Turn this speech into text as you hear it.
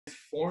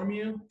transform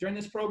you during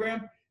this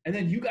program. And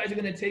then you guys are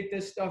going to take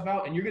this stuff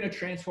out and you're going to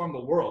transform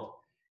the world.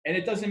 And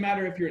it doesn't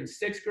matter if you're in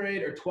 6th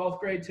grade or 12th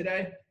grade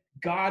today.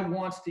 God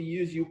wants to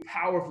use you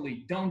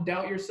powerfully. Don't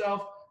doubt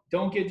yourself.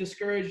 Don't get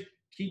discouraged.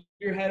 Keep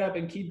your head up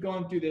and keep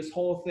going through this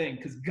whole thing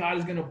because God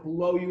is going to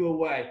blow you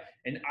away.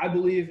 And I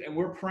believe, and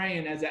we're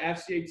praying as an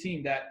FCA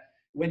team, that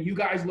when you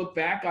guys look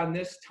back on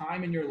this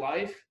time in your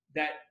life,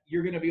 that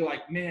you're going to be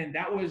like, man,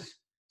 that was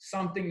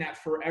something that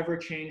forever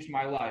changed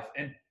my life.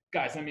 And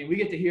guys, I mean, we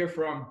get to hear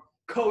from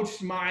Coach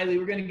Smiley.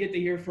 We're going to get to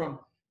hear from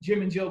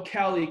Jim and Jill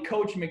Kelly,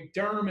 Coach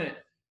McDermott,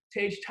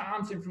 Tage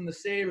Thompson from the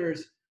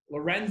Sabres,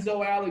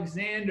 Lorenzo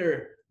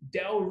Alexander,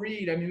 Del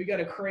Reed. I mean, we got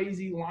a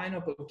crazy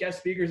lineup of guest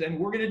speakers, and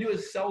we're going to do a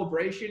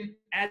celebration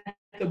at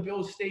the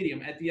Bills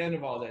Stadium at the end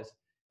of all this.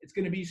 It's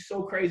going to be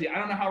so crazy. I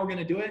don't know how we're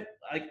going to do it.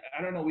 Like,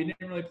 I don't know. We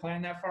didn't really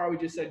plan that far. We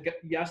just said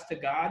yes to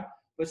God.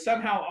 But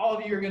somehow all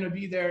of you are going to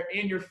be there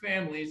and your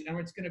families, and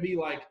it's going to be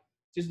like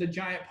just a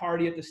giant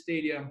party at the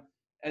stadium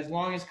as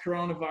long as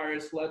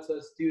coronavirus lets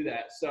us do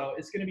that. So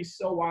it's going to be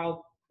so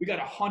wild. We got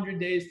 100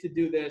 days to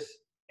do this.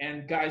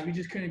 And, guys, we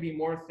just couldn't be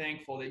more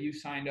thankful that you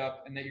signed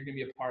up and that you're going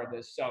to be a part of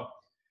this. So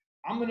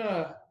I'm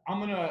gonna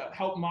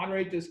help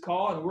moderate this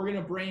call, and we're going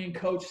to bring in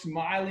Coach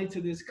Smiley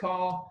to this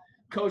call.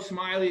 Coach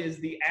Smiley is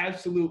the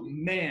absolute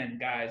man,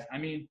 guys. I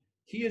mean,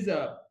 he is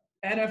a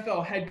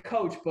NFL head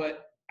coach,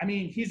 but, I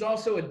mean, he's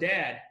also a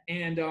dad.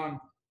 And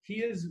he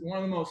is one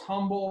of the most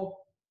humble,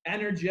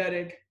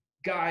 energetic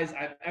guys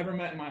I've ever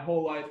met in my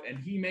whole life, and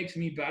he makes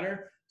me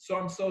better. So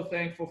I'm so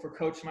thankful for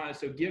Coach Smiley.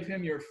 So give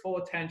him your full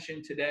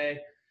attention today.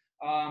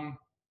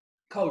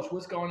 Coach,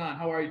 what's going on?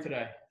 How are you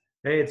today?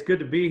 Hey, it's good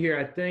to be here.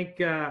 I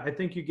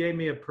think you gave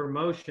me a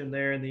promotion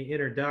there in the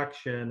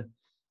introduction.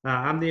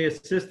 I'm the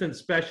assistant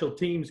special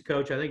teams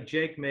coach. I think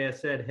Jake may have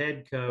said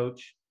head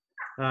coach,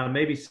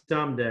 maybe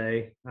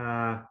someday.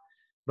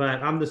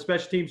 But I'm the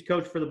special teams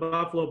coach for the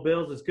Buffalo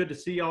Bills. It's good to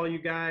see all you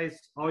guys,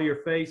 all your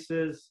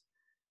faces.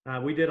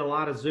 We did a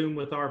lot of Zoom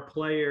with our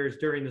players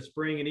during the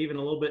spring and even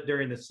a little bit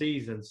during the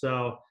season.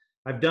 So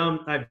I've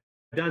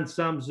done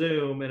some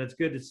Zoom, and it's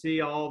good to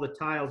see all the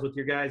tiles with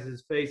your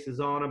guys' faces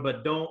on them.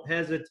 But don't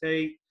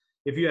hesitate.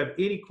 If you have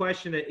any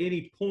question at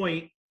any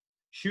point,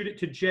 shoot it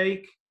to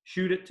Jake,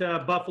 shoot it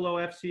to Buffalo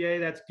FCA.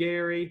 That's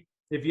Gary.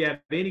 If you have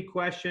any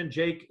question,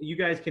 Jake, you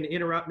guys can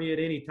interrupt me at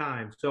any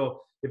time.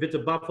 So if it's a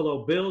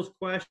Buffalo Bills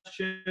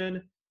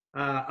question,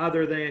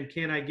 other than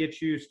can I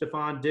get you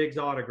Stephon Diggs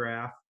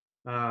autograph,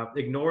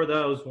 ignore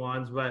those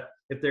ones. But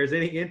if there's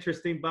any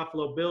interesting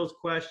Buffalo Bills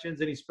questions,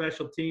 any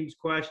special teams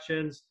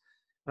questions,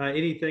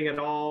 anything at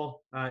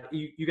all,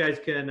 you guys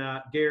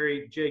can,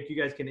 Gary, Jake,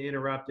 you guys can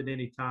interrupt at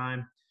any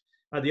time.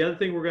 The other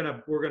thing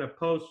we're gonna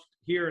post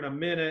here in a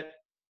minute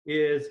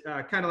is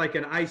kind of like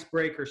an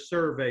icebreaker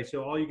survey.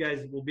 So all you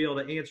guys will be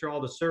able to answer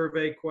all the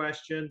survey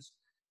questions.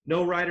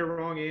 No right or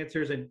wrong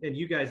answers, and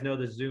you guys know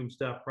the Zoom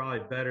stuff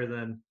probably better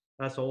than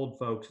us old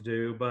folks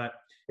do, but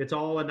it's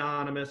all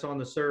anonymous on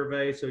the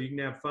survey, so you can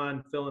have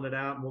fun filling it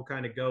out, and we'll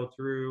kind of go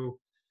through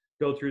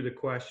the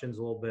questions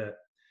a little bit.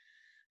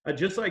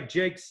 Just like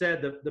Jake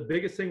said, the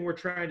biggest thing we're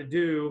trying to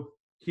do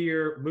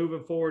here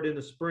moving forward in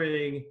the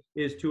spring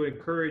is to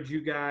encourage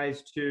you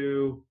guys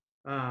to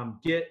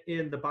get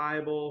in the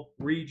Bible,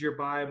 read your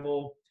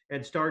Bible,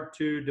 and start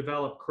to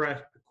develop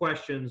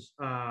questions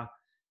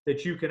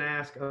that you can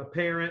ask a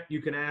parent,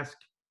 you can ask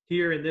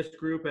here in this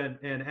group,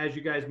 and as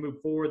you guys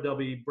move forward, there'll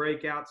be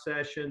breakout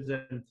sessions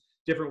and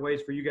different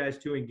ways for you guys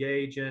to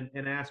engage and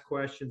ask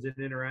questions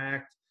and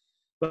interact.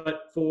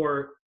 But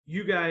for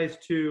you guys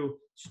to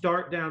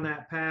start down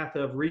that path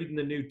of reading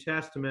the New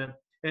Testament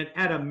and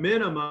at a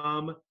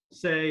minimum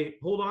say,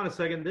 hold on a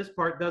second, this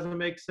part doesn't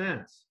make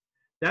sense.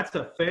 That's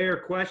a fair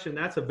question.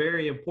 That's a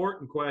very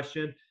important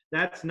question.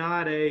 That's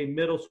not a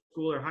middle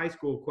school or high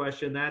school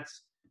question.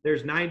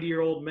 There's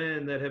 90-year-old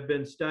men that have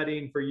been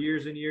studying for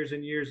years and years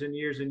and years and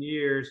years and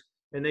years,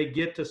 and they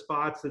get to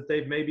spots that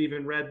they've maybe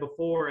even read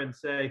before and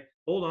say,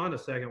 hold on a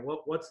second,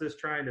 what's this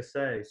trying to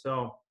say?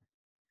 So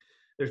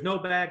there's no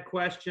bad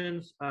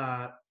questions.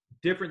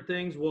 Different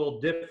things will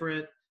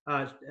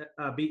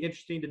be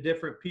interesting to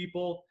different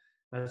people.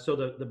 So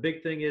the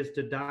big thing is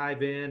to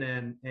dive in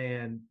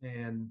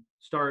and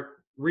start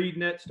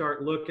reading it,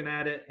 start looking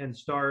at it, and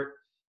start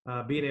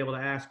being able to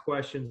ask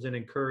questions and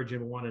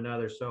encouraging one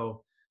another.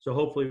 So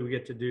hopefully we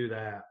get to do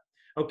that.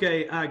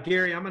 Okay,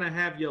 Gary, I'm going to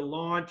have you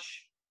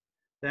launch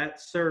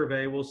that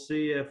survey. We'll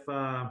see if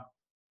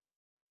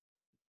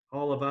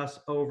all of us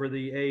over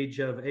the age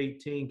of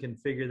 18 can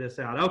figure this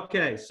out.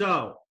 Okay,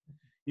 so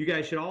you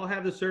guys should all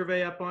have the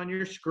survey up on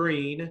your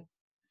screen.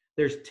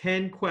 There's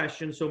 10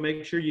 questions, so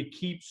make sure you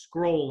keep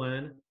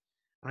scrolling.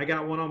 I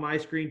got one on my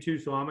screen too,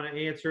 so I'm going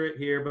to answer it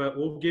here, but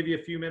we'll give you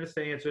a few minutes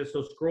to answer it.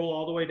 So scroll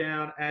all the way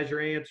down as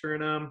you're answering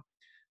them.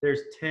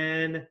 There's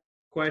 10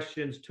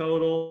 questions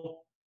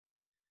total.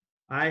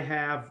 I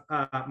have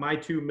my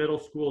two middle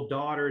school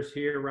daughters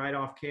here right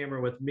off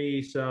camera with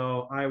me,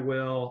 so I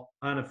will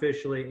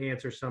unofficially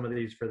answer some of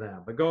these for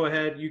them. But go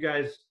ahead, you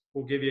guys,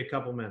 we'll give you a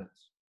couple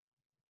minutes.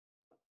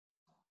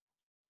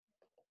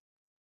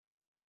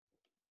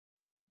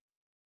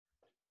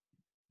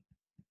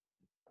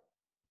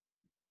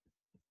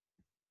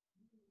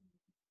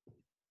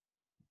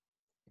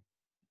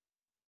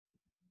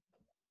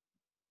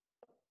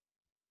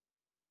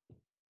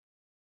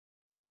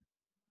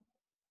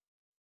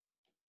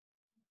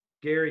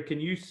 Gary, can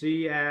you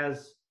see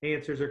as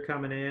answers are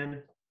coming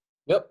in?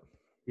 Yep.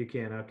 You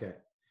can, okay.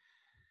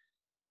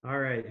 All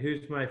right,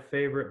 who's my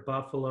favorite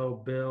Buffalo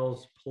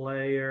Bills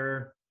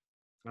player?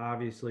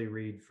 Obviously,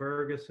 Reed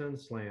Ferguson,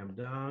 slam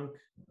dunk.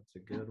 That's a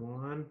good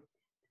one.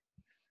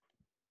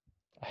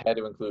 I had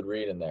to include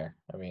Reed in there.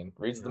 I mean,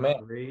 Reed's the Yeah,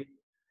 man. Reed.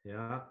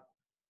 Yeah.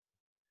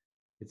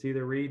 It's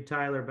either Reed,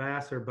 Tyler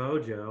Bass, or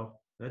Bojo.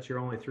 That's your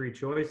only three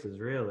choices,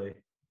 really.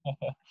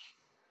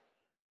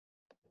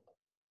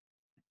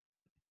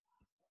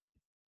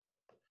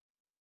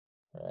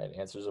 All right,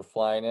 answers are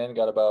flying in.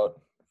 Got about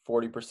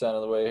 40%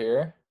 of the way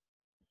here.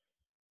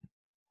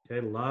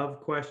 Okay, love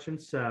question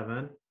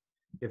 7.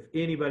 If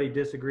anybody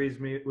disagrees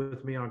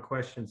with me on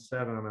question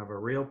 7, I'm going to have a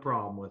real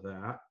problem with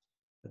that.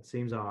 That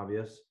seems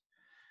obvious.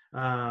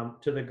 To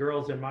the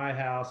girls in my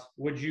house,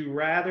 would you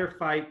rather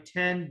fight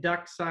 10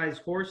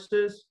 duck-sized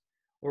horses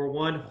or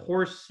 1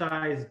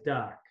 horse-sized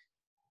duck?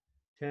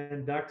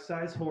 10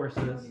 duck-sized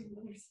horses.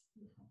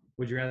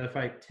 Would you rather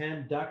fight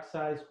 10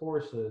 duck-sized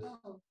horses?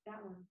 Oh,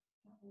 that one.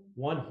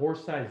 1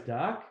 horse-sized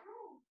duck?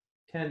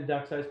 10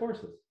 duck-sized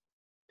horses.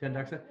 10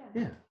 duck-sized?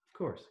 Yeah, of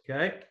course.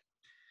 Okay.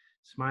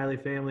 Smiley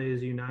family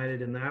is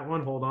united in that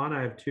one. Hold on.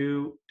 I have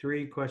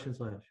 3 questions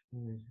left.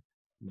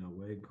 No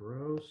way.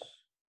 Gross.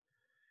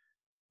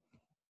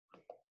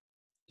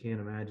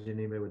 Can't imagine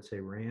anybody would say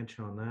ranch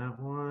on that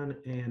one.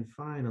 And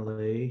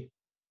finally,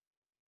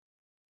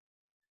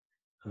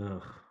 I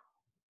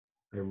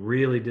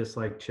really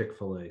dislike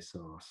Chick-fil-A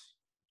sauce.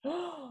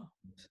 I'm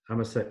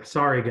going to say,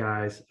 sorry,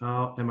 guys.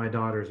 Oh, and my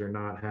daughters are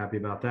not happy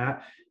about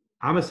that.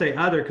 I'm going to say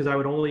other because I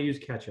would only use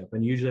ketchup,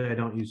 and usually I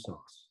don't use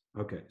sauce.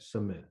 Okay,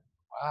 submit.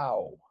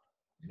 Wow.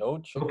 No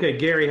chicken. Okay,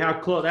 Gary, how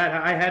close?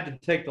 That I had to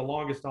take the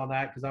longest on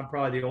that because I'm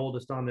probably the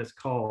oldest on this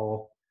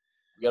call.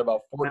 We got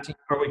about 14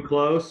 Are we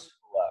close?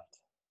 left.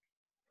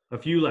 A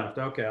few left.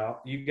 Okay,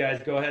 you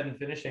guys go ahead and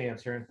finish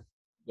answering.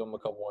 Give them a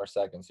couple more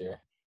seconds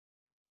here.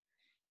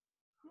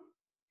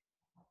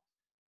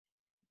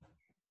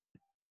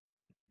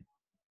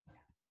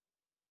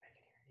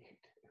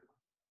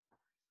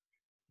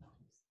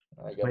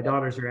 My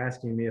daughters are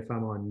asking me if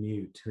I'm on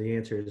mute. The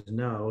answer is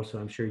no, so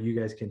I'm sure you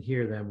guys can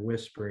hear them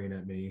whispering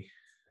at me.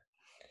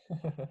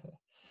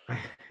 I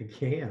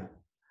can't.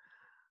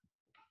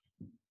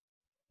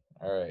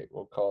 All right,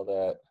 we'll call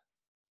that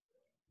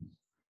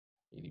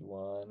 81.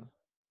 All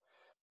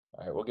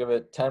right, we'll give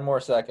it 10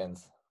 more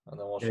seconds, and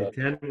then we'll shut.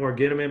 10 more.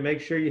 Get them in.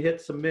 Make sure you hit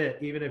submit,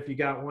 even if you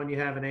got one you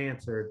haven't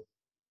answered.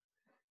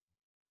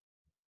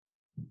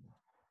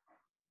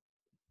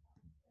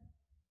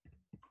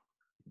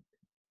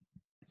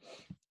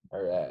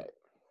 All right.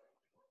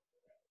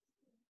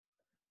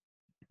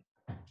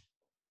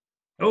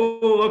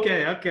 Oh,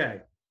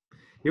 okay.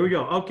 Here we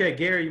go. Okay,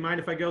 Gary, you mind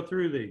if I go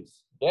through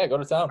these? Yeah, go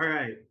to town. All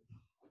right.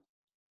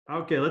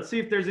 Okay, let's see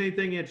if there's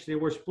anything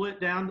interesting. We're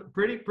split down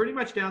pretty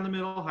much down the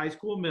middle, high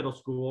school, middle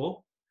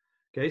school.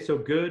 Okay, so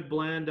good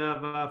blend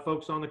of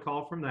folks on the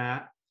call from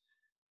that.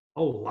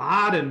 A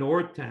lot of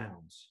north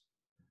towns.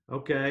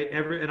 Okay,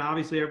 and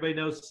obviously everybody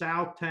knows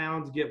south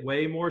towns get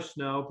way more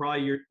snow.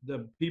 Probably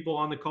the people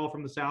on the call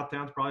from the south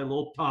towns probably a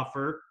little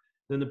tougher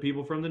than the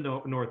people from the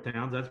north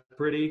towns. That's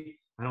pretty.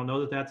 I don't know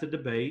that that's a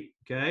debate.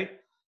 Okay,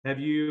 have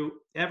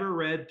you ever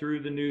read through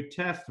the New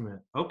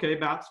Testament? Okay,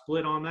 about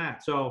split on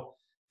that. So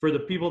for the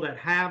people that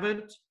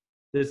haven't,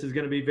 this is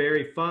going to be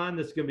very fun.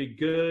 This is going to be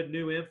good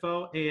new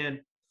info. And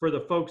for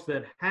the folks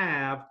that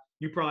have,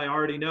 you probably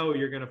already know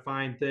you're going to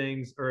find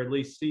things or at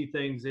least see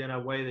things in a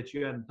way that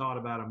you hadn't thought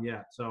about them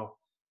yet. So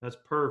that's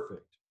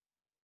perfect.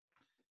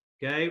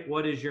 Okay,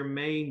 what is your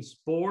main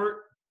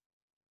sport?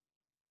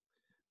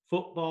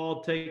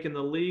 Football taking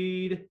the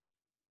lead.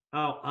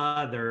 Oh,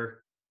 other.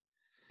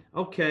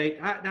 Okay,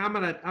 I'm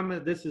gonna.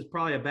 This is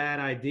probably a bad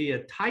idea.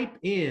 Type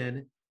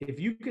in, if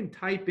you can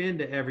type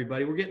into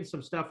everybody. We're getting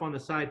some stuff on the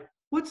side.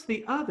 What's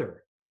the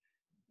other?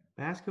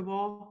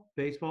 Basketball,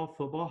 baseball,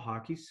 football,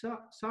 hockey,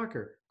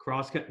 soccer,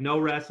 no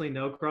wrestling,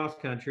 no cross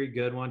country.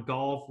 Good one.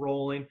 Golf,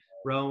 rolling,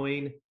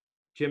 rowing,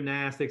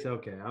 gymnastics.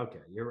 Okay.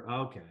 You're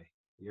okay.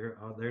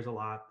 There's a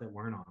lot that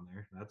weren't on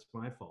there. That's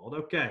my fault.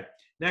 Okay.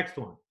 Next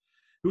one.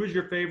 Who is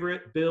your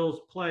favorite Bills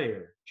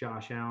player?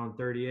 Josh Allen,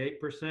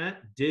 38%.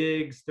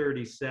 Diggs,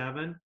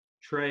 37%.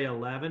 Trey,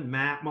 11%.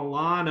 Matt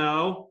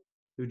Milano,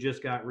 who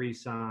just got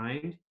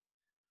re-signed.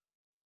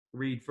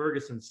 Reed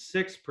Ferguson,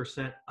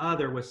 6%.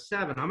 Other was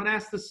 7%. I'm going to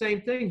ask the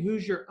same thing.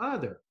 Who's your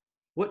other?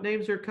 What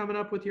names are coming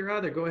up with your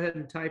other? Go ahead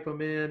and type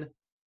them in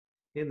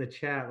the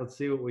chat. Let's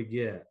see what we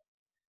get.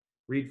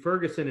 Reed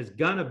Ferguson is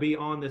going to be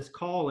on this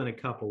call in a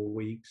couple of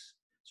weeks.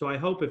 So I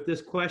hope if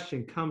this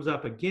question comes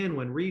up again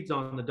when Reed's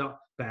on the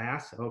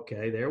Bass.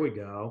 Okay, there we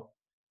go.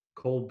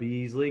 Cole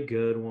Beasley,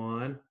 good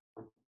one.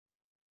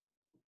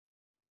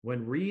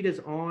 When Reed is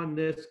on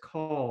this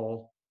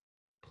call,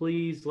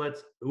 please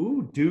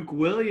Duke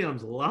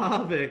Williams,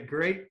 love it.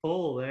 Great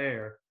pull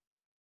there.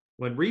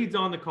 When Reed's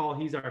on the call,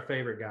 he's our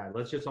favorite guy.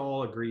 Let's just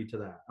all agree to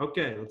that.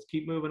 Okay, let's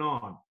keep moving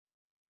on.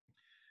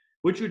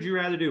 Which would you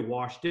rather do?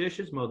 Wash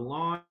dishes, mow the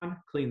lawn,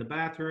 clean the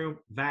bathroom,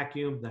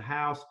 vacuum the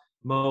house,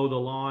 Mow the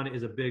lawn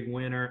is a big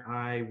winner.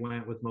 I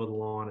went with mow the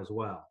lawn as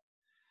well.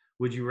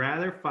 Would you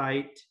rather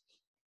fight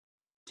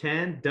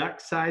 10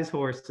 duck-sized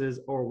horses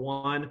or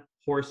one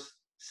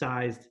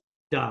horse-sized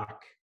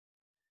duck?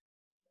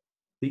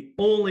 The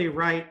only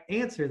right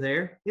answer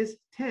there is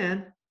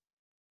 10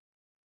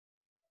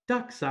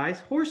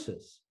 duck-sized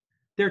horses.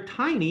 They're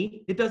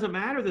tiny. It doesn't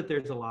matter that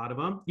there's a lot of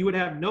them. You would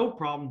have no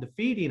problem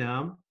defeating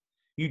them.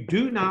 You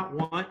do not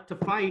want to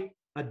fight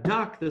a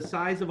duck the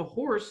size of a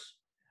horse.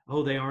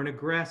 Oh, they aren't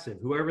aggressive.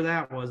 Whoever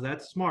that was,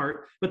 that's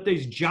smart. But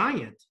there's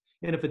giant.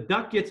 And if a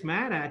duck gets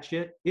mad at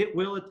you, it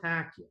will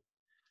attack you.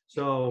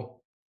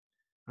 So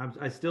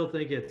I still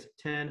think it's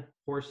 10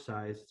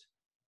 horse-sized,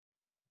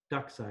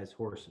 duck-sized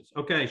horses.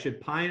 Okay, should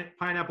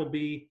pineapple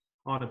be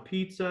on a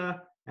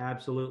pizza?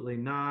 Absolutely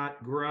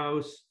not.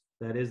 Gross.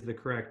 That is the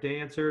correct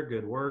answer.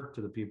 Good work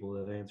to the people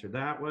that answered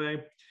that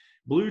way.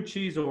 Blue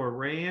cheese or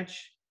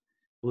ranch?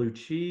 Blue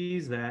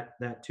cheese,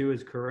 that too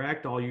is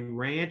correct. All you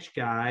ranch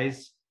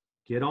guys,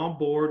 get on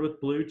board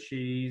with blue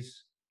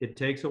cheese. It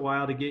takes a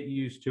while to get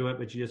used to it,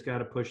 but you just got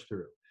to push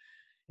through.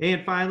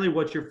 And finally,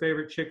 what's your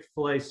favorite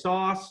Chick-fil-A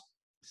sauce?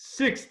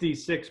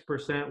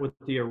 66% with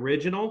the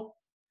original.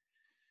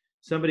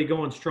 Somebody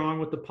going strong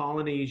with the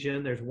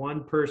Polynesian. There's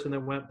one person that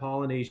went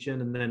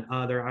Polynesian, and then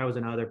other. I was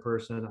another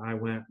person. I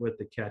went with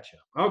the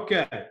ketchup.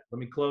 Okay, let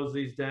me close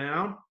these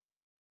down.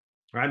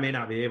 Or I may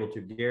not be able to,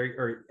 Gary,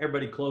 or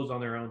everybody close on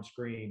their own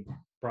screen,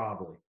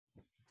 probably.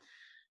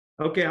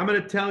 Okay, I'm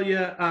going to tell you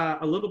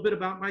a little bit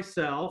about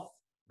myself.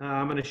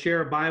 I'm going to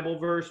share a Bible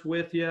verse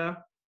with you.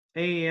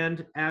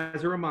 And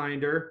as a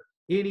reminder,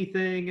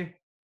 anything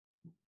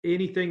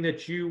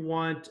that you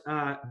want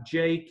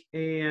Jake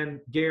and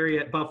Gary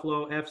at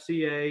Buffalo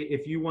FCA,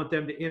 if you want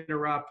them to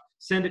interrupt,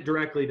 send it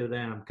directly to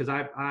them. Because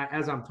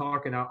as I'm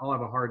talking, I'll have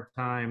a hard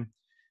time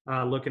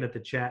looking at the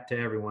chat to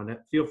everyone.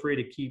 Feel free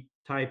to keep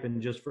typing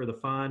just for the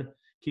fun.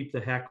 Keep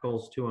the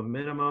heckles to a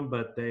minimum,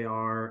 but they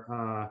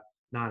are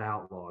not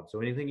outlawed. So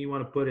anything you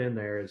want to put in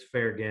there is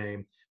fair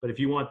game. But if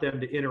you want them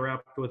to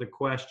interrupt with a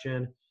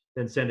question,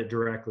 then send it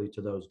directly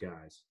to those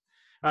guys.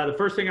 The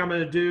first thing I'm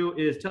going to do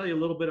is tell you a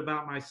little bit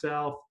about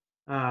myself.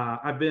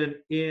 I've been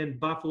in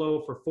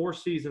Buffalo for 4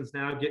 seasons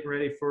now, getting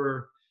ready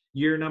for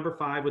year number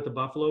 5 with the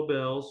Buffalo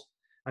Bills.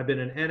 I've been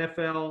an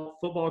NFL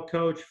football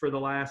coach for the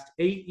last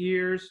 8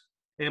 years.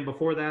 And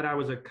before that, I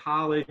was a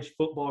college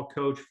football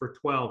coach for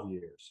 12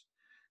 years.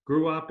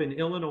 Grew up in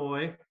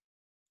Illinois.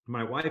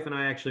 My wife and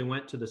I actually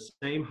went to the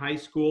same high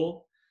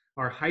school.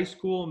 Our high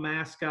school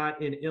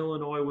mascot in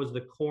Illinois was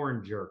the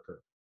corn jerker.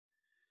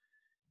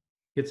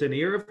 It's an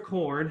ear of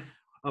corn.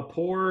 A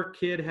poor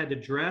kid had to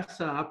dress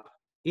up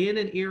in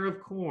an ear of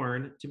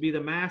corn to be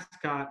the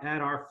mascot at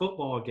our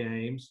football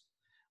games.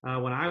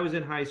 When I was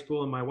in high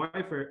school and my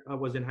wife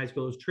was in high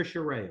school, it was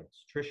Trisha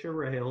Rails. Trisha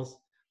Rails,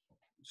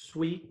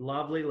 sweet,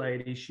 lovely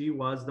lady. She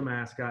was the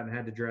mascot and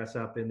had to dress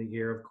up in the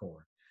ear of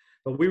corn.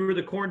 But we were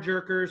the corn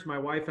jerkers. My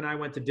wife and I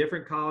went to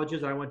different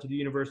colleges. I went to the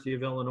University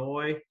of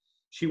Illinois.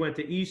 She went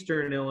to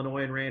Eastern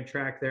Illinois and ran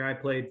track there. I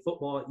played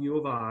football at U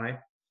of I.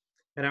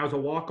 And I was a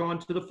walk-on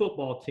to the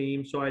football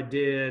team. So I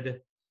did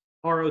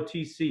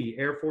ROTC,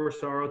 Air Force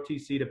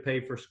ROTC, to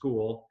pay for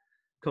school.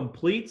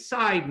 Complete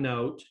side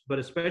note, but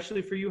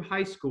especially for you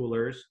high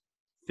schoolers,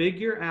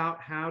 figure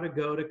out how to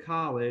go to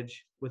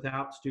college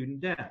without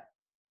student debt.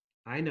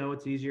 I know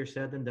it's easier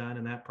said than done,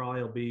 and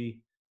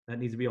that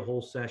needs to be a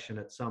whole session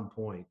at some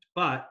point.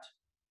 But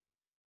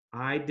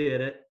I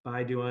did it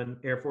by doing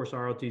Air Force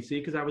ROTC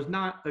because I was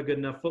not a good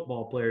enough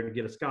football player to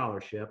get a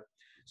scholarship.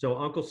 So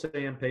Uncle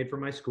Sam paid for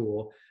my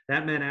school.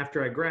 That meant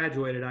after I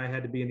graduated, I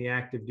had to be in the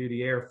active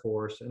duty Air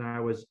Force, and I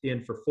was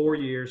in for 4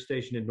 years,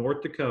 stationed in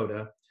North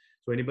Dakota.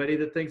 So anybody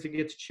that thinks it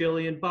gets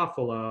chilly in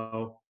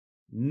Buffalo,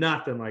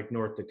 nothing like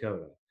North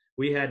Dakota.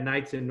 We had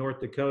nights in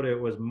North Dakota, it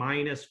was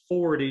minus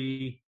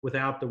 40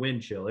 without the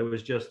wind chill. It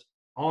was just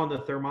on the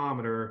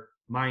thermometer,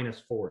 minus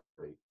 40.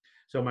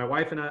 So my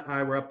wife and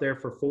I were up there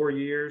for 4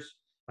 years.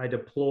 I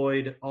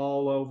deployed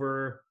all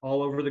over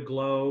the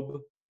globe.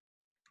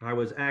 I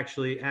was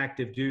actually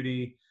active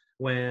duty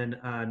when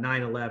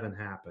 9/11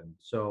 happened.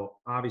 So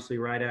obviously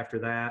right after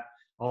that,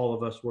 all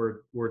of us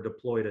were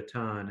deployed a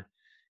ton.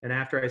 And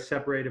after I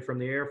separated from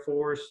the Air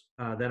Force,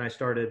 then I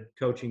started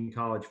coaching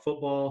college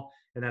football.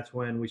 And that's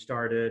when we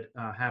started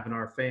having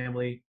our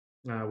family.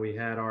 We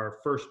had our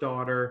first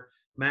daughter,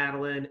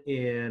 Madeline,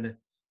 in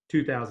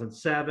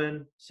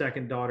 2007,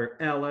 second daughter,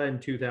 Ella, in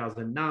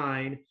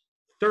 2009,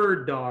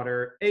 third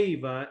daughter,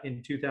 Ava,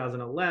 in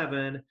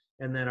 2011,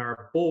 and then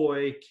our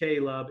boy,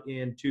 Caleb,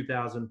 in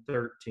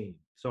 2013.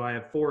 So I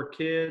have 4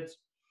 kids.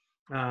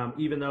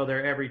 Even though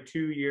they're every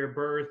 2-year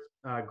birth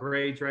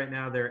grades right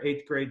now, they're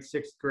 8th grade,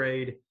 6th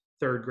grade,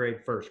 3rd grade,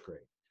 1st grade.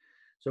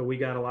 So we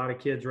got a lot of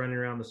kids running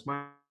around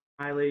the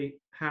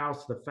Smiley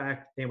house.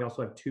 And we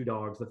also have 2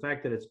 dogs. The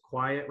fact that it's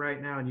quiet right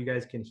now and you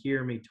guys can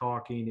hear me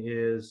talking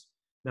is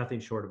nothing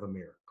short of a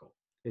miracle.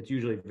 It's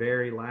usually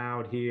very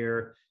loud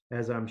here,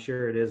 as I'm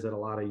sure it is at a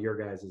lot of your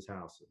guys'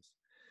 houses.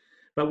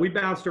 But we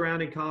bounced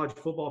around in college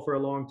football for a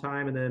long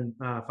time, and then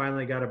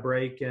finally got a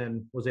break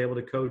and was able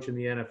to coach in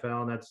the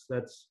NFL. And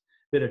that's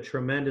been a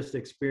tremendous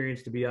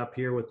experience to be up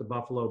here with the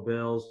Buffalo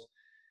Bills.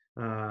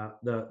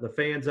 The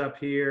fans up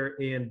here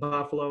in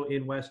Buffalo,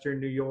 in Western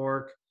New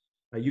York,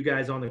 you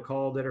guys on the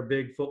call that are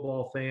big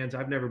football fans,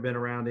 I've never been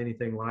around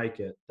anything like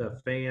it.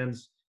 The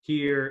fans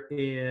here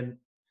in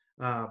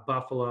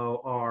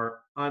Buffalo are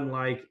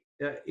unlike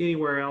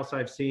anywhere else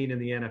I've seen in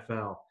the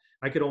NFL.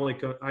 I could only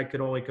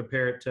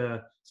compare it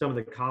to some of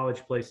the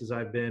college places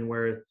I've been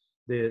where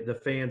the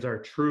fans are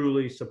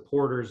truly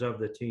supporters of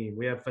the team.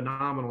 We have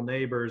phenomenal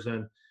neighbors,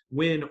 and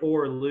win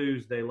or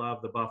lose, they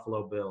love the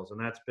Buffalo Bills, and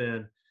that's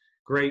been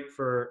great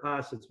for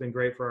us. It's been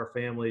great for our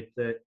family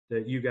that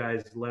you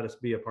guys let us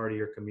be a part of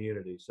your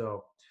community.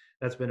 So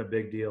that's been a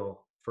big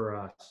deal for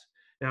us.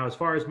 Now, as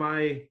far as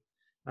my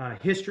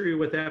history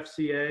with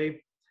FCA,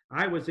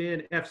 I was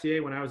in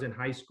FCA when I was in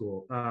high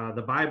school.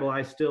 The Bible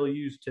I still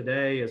use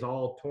today is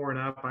all torn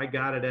up. I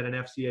got it at an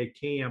FCA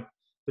camp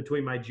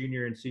between my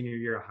junior and senior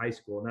year of high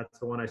school, and that's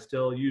the one I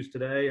still use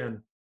today. And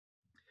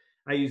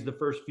I use the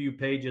first few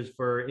pages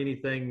for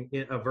anything,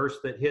 a verse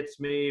that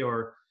hits me,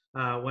 or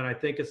when I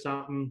think of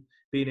something,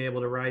 being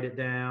able to write it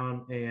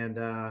down, and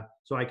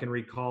so I can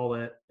recall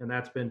it. And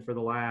that's been for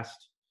the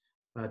last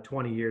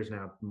 20 years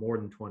now, more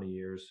than 20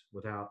 years,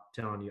 without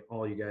telling you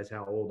all you guys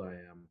how old I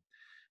am.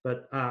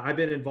 But I've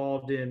been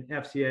involved in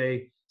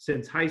FCA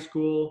since high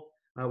school.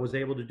 I was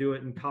able to do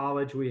it in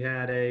college. We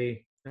had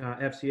a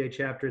FCA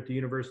chapter at the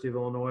University of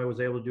Illinois. I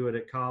was able to do it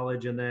at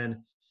college, and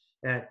then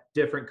at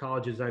different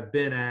colleges I've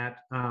been at.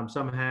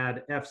 Some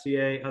had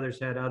FCA, others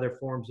had other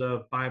forms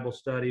of Bible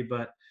study,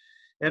 but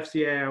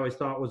FCA I always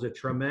thought was a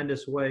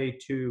tremendous way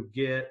to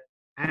get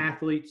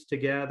athletes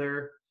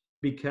together,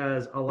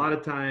 because a lot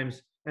of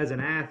times as an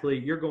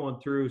athlete, you're going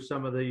through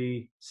some of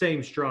the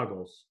same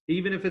struggles,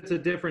 even if it's a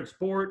different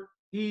sport,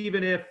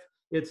 even if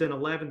it's an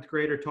 11th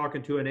grader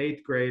talking to an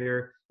 8th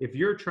grader. If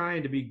you're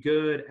trying to be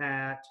good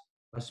at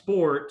a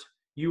sport,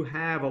 you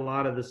have a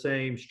lot of the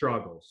same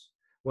struggles,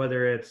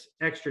 whether it's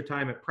extra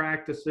time at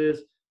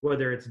practices,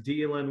 whether it's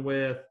dealing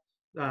with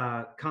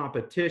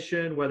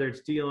competition, whether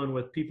it's dealing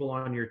with people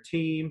on your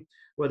team,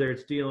 whether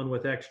it's dealing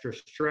with extra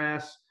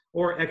stress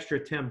or extra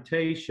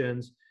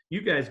temptations.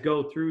 You guys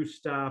go through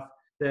stuff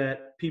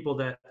that people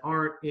that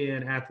aren't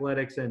in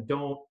athletics and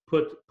don't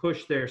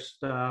push their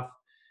stuff,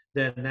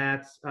 then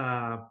that's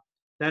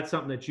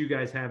something that you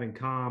guys have in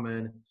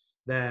common.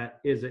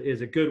 That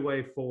is a good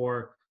way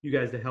for you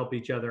guys to help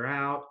each other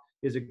out,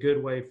 is a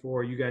good way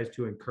for you guys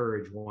to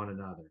encourage one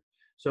another.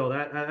 So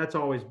that's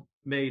always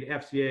made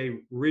FCA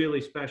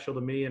really special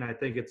to me, and I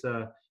think it's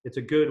a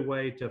good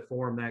way to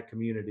form that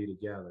community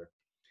together.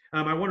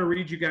 I want to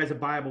read you guys a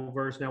Bible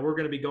verse. Now, we're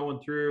going to be going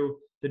through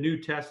the New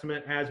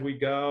Testament as we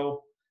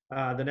go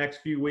the next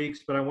few weeks,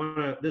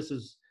 but this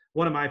is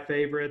one of my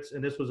favorites,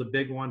 and this was a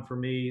big one for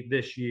me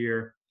this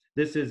year.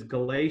 This is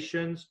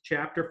Galatians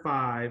chapter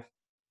 5,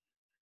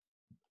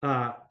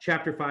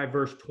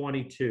 verse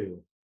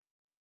 22.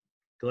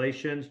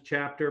 Galatians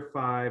chapter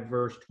 5,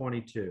 verse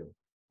 22.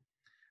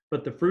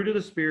 But the fruit of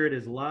the Spirit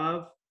is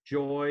love,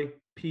 joy,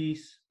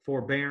 peace,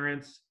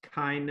 forbearance,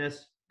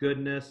 kindness,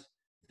 goodness,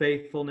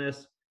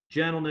 faithfulness,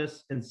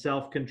 gentleness, and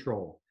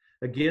self-control.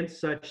 Against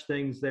such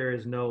things there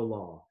is no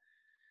law.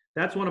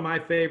 That's one of my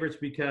favorites,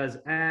 because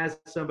as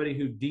somebody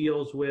who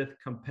deals with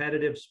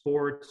competitive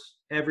sports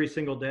every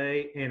single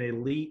day and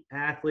elite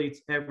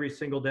athletes every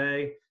single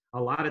day,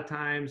 a lot of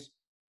times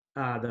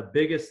the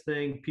biggest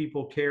thing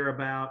people care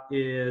about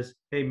is,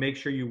 hey, make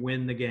sure you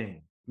win the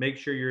game. Make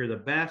sure you're the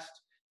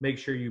best. Make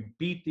sure you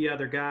beat the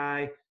other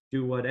guy.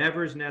 Do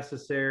whatever's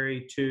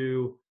necessary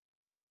to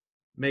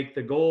make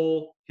the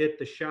goal, hit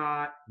the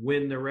shot,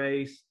 win the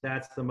race.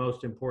 That's the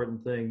most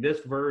important thing.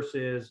 This verse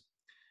is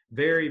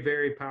very,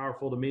 very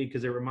powerful to me,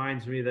 because it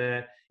reminds me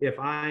that if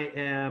I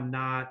am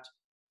not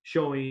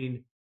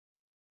showing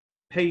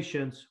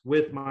patience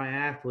with my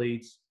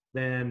athletes,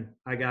 then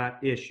I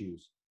got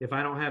issues. If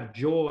I don't have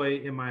joy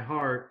in my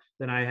heart,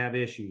 then I have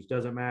issues.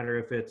 Doesn't matter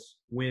if it's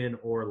win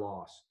or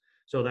loss.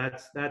 So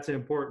that's an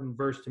important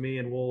verse to me,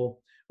 and we'll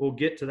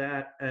get to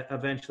that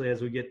eventually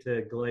as we get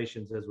to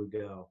Galatians as we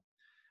go.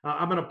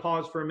 I'm going to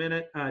pause for a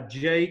minute.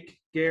 Jake,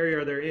 Gary,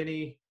 are there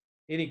any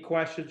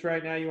questions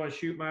right now you want to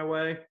shoot my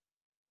way?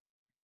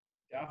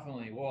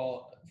 Definitely.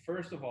 Well,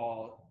 first of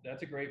all,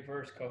 that's a great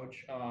verse,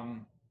 Coach.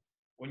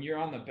 When you're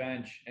on the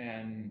bench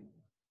and,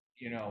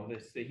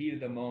 it's the heat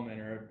of the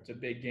moment, or it's a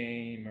big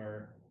game,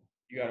 or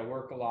you got to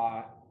work a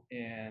lot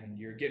and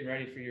you're getting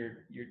ready for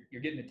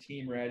you're getting the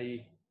team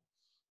ready,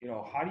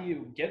 how do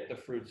you get the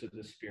fruits of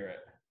the Spirit?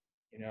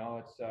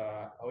 It's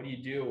what do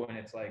you do when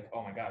it's like,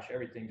 oh my gosh,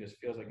 everything just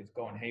feels like it's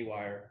going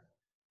haywire?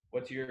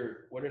 What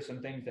are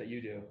some things that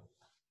you do?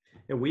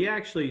 And we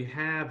actually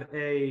have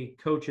a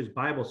coach's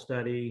Bible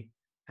study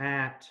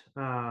at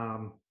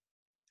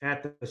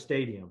the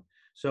stadium.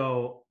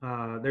 So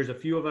there's a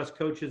few of us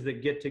coaches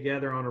that get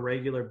together on a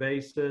regular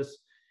basis,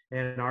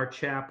 and our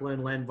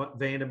chaplain, Len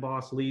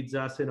Vandenbos, leads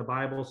us in a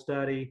Bible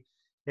study,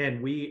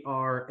 and we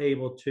are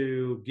able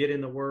to get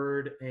in the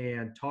Word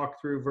and talk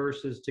through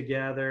verses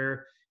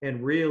together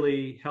and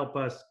really help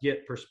us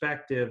get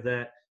perspective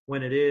that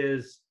when it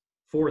is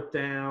fourth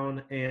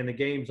down and the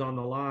game's on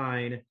the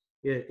line,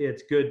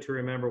 it's good to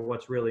remember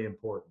what's really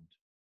important.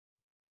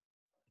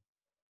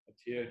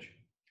 That's huge.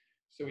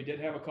 So we did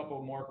have a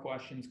couple more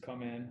questions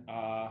come in.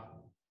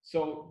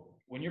 So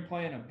when you're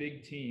playing a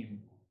big team,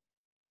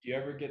 do you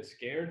ever get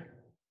scared?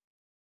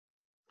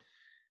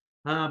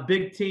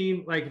 Big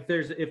team, like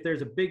if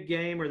there's a big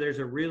game or there's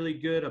a really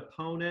good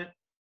opponent,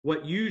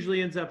 what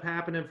usually ends up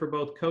happening for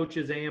both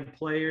coaches and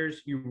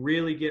players, you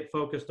really get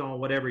focused on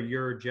whatever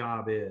your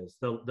job is,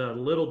 the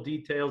little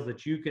details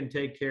that you can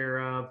take care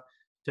of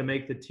to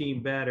make the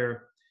team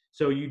better.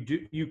 So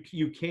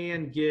you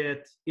can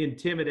get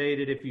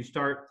intimidated if you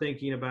start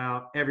thinking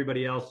about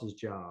everybody else's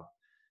job.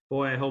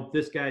 Boy, I hope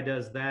this guy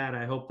does that.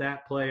 I hope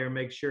that player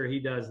makes sure he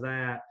does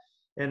that.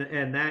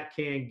 And that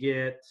can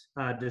get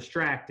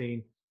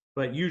distracting.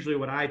 But usually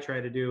what I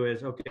try to do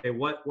is, okay,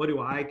 what do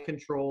I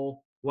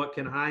control? What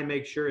can I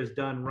make sure is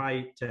done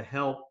right to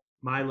help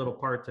my little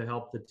part to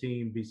help the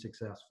team be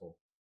successful?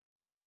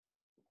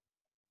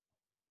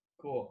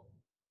 Cool.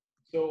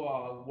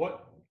 So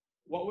what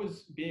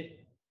was being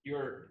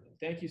your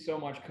thank you so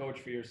much, Coach,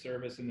 for your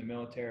service in the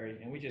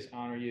military, and we just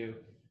honor you.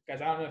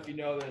 Guys, I don't know if you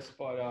know this,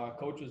 but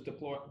Coach was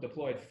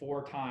deployed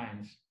 4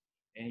 times,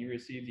 and he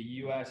received the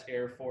U.S.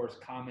 Air Force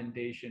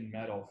Commendation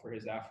Medal for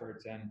his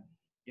efforts. And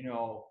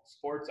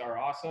sports are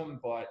awesome,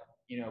 but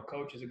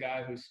Coach is a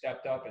guy who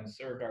stepped up and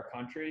served our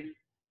country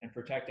and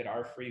protected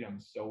our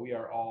freedoms. So we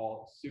are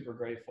all super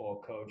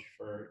grateful, Coach,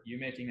 for you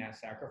making that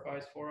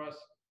sacrifice for us.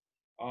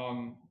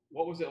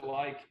 What was it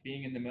like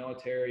being in the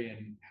military,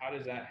 and how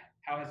has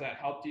that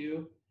helped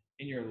you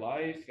in your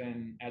life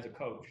and as a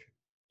coach?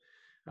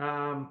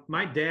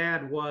 My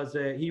dad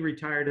he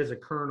retired as a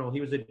colonel. He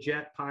was a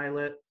jet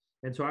pilot.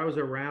 And so I was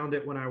around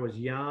it when I was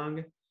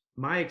young.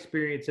 My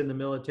experience in the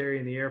military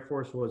and the Air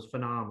Force was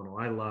phenomenal.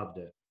 I loved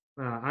it.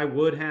 I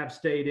would have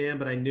stayed in,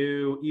 but I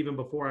knew even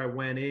before I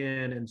went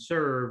in and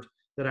served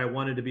that I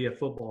wanted to be a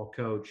football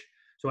coach.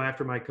 So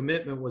after my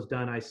commitment was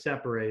done, I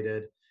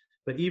separated.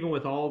 But even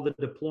with all the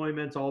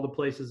deployments, all the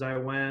places I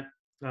went,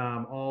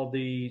 all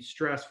the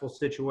stressful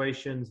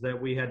situations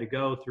that we had to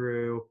go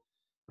through,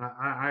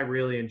 I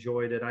really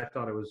enjoyed it. I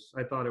thought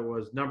it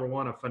was number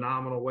one, a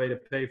phenomenal way to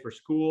pay for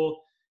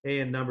school,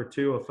 and number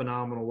two, a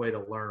phenomenal way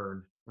to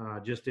learn,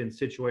 just in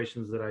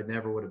situations that I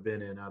never would have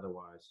been in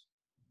otherwise.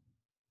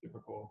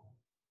 Super cool.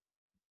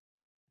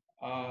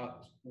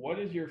 What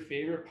is your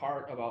favorite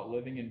part about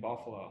living in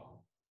Buffalo?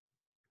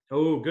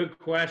 Oh, good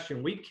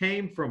question. We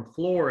came from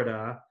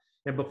Florida,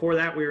 and before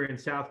that, we were in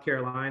South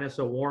Carolina.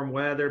 So warm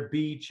weather,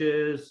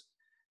 beaches,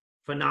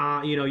 you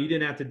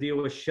didn't have to deal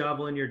with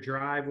shoveling your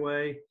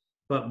driveway.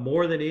 But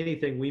more than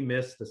anything, we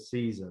missed the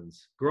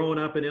seasons. Growing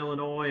up in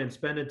Illinois and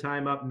spending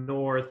time up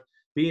north,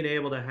 being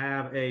able to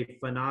have a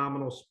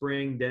phenomenal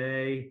spring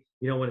day,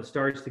 when it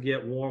starts to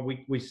get warm.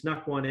 We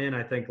snuck one in,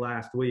 I think,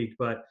 last week,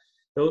 but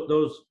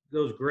those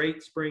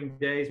great spring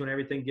days when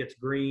everything gets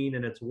green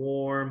and it's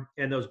warm,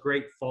 and those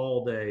great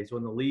fall days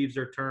when the leaves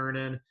are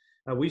turning.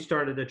 We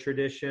started a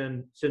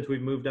tradition since we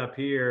moved up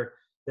here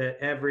that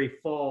every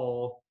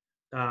fall,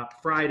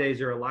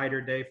 Fridays are a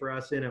lighter day for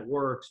us in at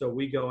work. So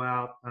we go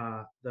out,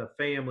 the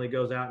family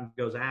goes out and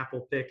goes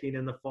apple picking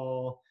in the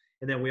fall.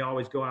 And then we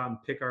always go out and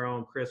pick our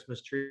own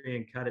Christmas tree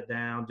and cut it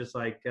down, just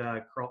like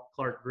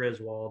Clark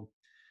Griswold.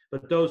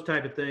 But those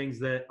type of things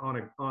that on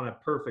a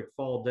perfect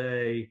fall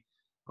day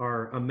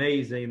are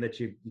amazing that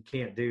you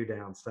can't do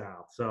down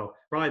south. So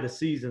probably the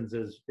seasons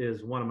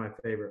is one of my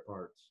favorite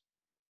parts.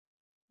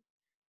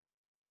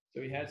 So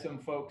we had some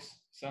folks,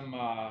 some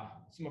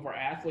of our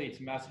athletes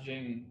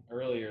messaging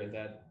earlier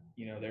that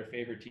their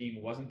favorite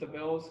team wasn't the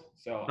Bills.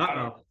 So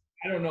I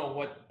don't know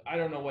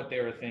what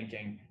they were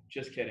thinking.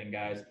 Just kidding,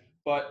 guys.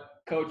 But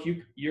Coach,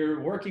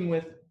 you're working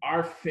with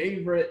our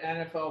favorite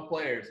NFL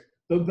players,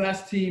 the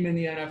best team in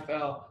the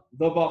NFL,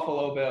 the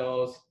Buffalo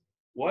Bills.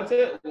 What's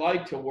it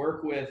like to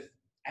work with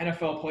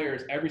NFL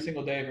players every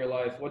single day of your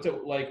life? What's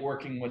it like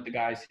working with the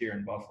guys here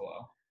in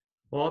Buffalo?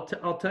 Well,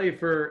 I'll tell you,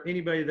 for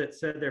anybody that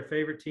said their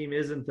favorite team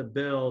isn't the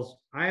Bills,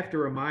 I have to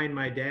remind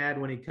my dad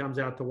when he comes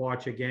out to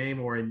watch a game,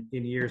 or in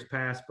years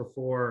past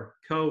before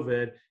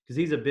COVID, because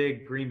he's a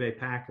big Green Bay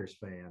Packers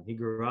fan. He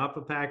grew up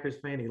a Packers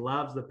fan. He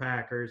loves the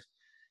Packers.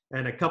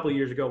 And a couple of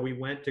years ago, we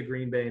went to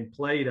Green Bay and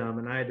played them,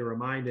 and I had to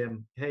remind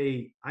him,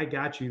 hey, I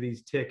got you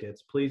these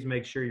tickets. Please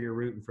make sure you're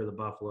rooting for the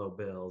Buffalo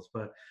Bills.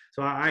 But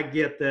so I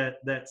get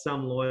that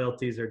some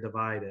loyalties are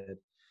divided.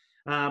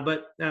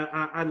 But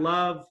I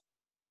love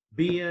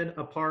being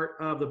a part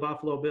of the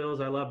Buffalo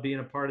Bills. I love being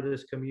a part of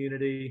this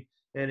community,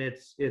 and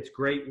it's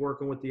great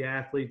working with the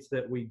athletes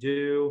that we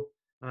do.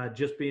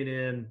 Just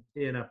being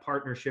in a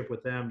partnership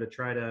with them to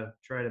try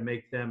to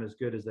make them as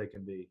good as they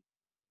can be.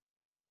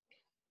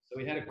 So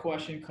we had a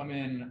question come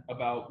in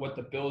about what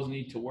the Bills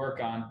need to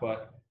work on,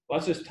 but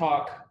let's just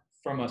talk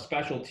from a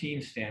special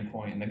team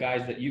standpoint and the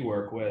guys that you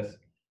work with.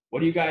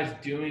 What are you guys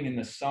doing in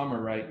the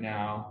summer right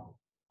now?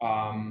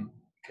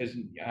 Because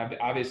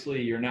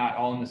obviously you're not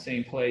all in the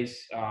same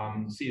place.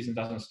 The season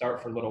doesn't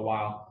start for a little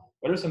while.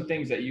 What are some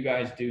things that you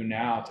guys do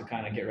now to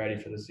kind of get ready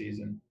for the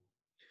season?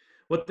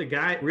 what the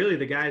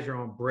guys are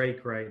on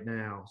break right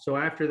now. So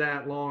after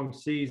that long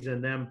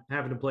season, them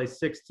having to play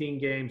 16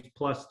 games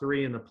plus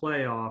 3 in the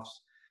playoffs,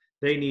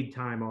 they need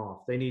time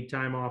off. They need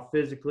time off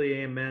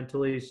physically and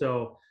mentally.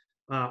 So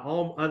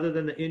all other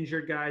than the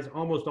injured guys,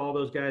 almost all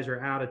those guys are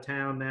out of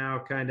town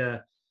now, kind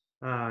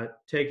of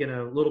taking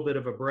a little bit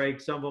of a break.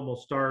 Some of them will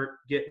start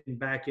getting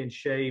back in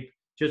shape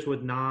just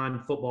with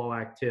non-football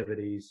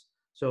activities.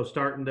 So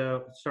starting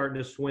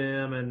to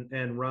swim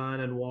and run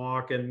and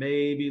walk and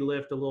maybe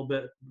lift a little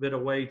bit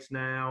of weights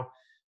now,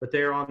 but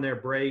they're on their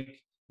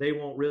break. They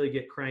won't really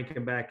get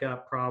cranking back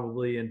up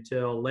probably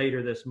until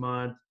later this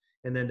month.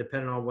 And then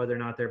depending on whether or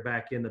not they're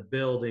back in the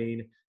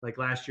building, like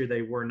last year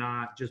they were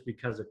not, just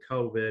because of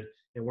COVID,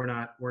 and we're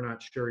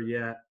not sure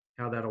yet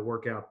how that'll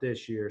work out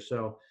this year.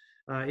 So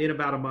in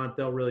about a month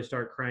they'll really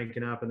start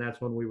cranking up, and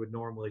that's when we would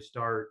normally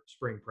start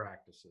spring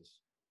practices.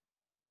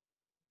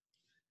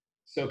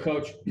 So,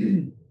 Coach,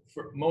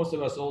 for most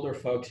of us older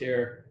folks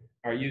here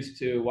are used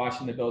to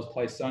watching the Bills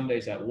play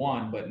Sundays at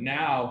 1, but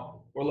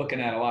now we're looking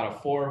at a lot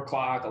of 4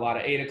 o'clock, a lot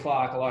of 8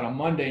 o'clock, a lot of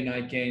Monday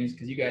night games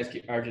because you guys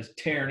are just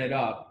tearing it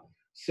up.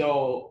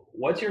 So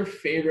what's your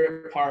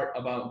favorite part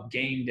about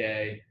game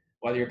day,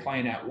 whether you're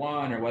playing at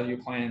 1 or whether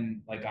you're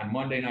playing like on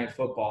Monday Night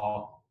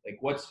Football? Like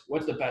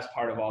what's the best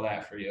part of all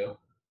that for you?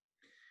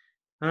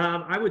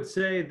 I would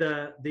say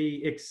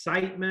the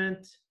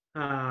excitement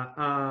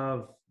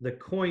of the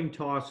coin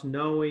toss,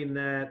 knowing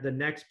that the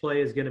next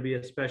play is going to be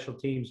a special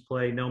teams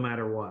play no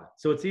matter what.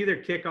 So it's either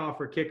kickoff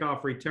or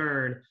kickoff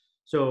return.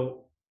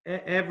 So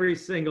every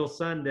single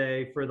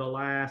Sunday for the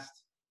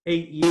last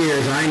 8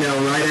 years, I know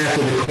right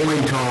after the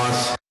coin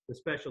toss, the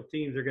special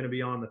teams are going to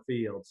be on the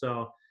field.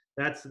 So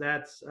that's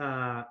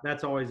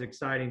always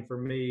exciting for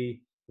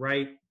me,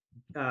 right?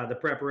 The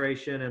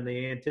preparation and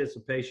the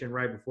anticipation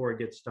right before it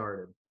gets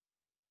started.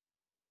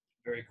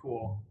 Very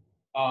cool.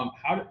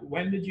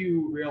 When did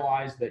you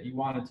realize that you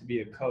wanted to be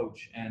a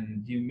coach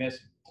and you miss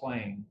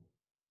playing?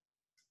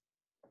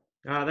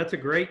 That's a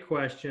great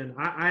question.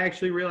 I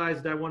actually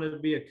realized I wanted to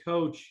be a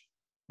coach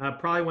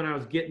probably when I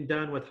was getting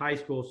done with high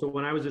school. So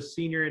when I was a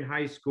senior in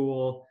high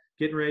school,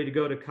 getting ready to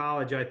go to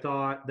college, I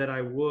thought that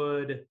I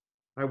would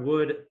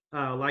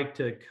like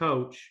to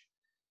coach.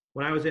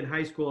 When I was in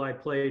high school, I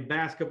played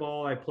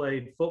basketball, I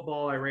played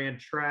football, I ran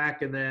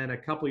track, and then a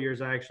couple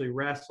years I actually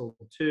wrestled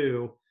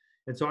too.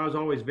 And so I was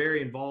always very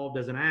involved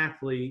as an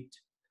athlete.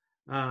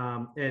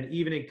 And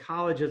even in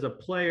college as a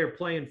player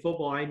playing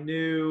football, I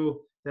knew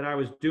that I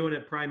was doing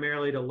it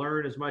primarily to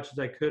learn as much as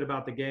I could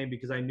about the game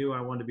because I knew I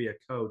wanted to be a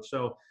coach.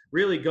 So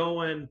really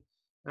going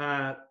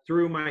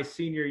through my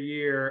senior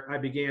year, I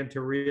began to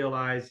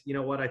realize, you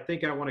know what, I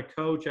think I want to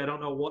coach. I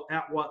don't know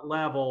at what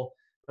level,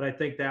 but I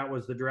think that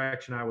was the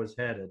direction I was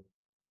headed.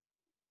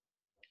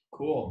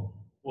 Cool.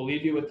 We'll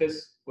leave you with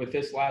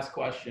this last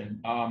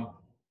question.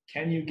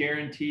 Can you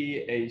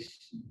guarantee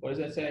what does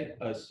that say?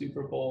 A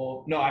Super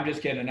Bowl? No, I'm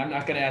just kidding. I'm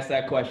not going to ask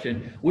that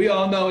question. We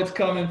all know it's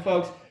coming,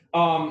 folks.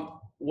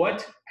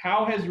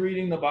 How has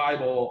reading the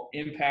Bible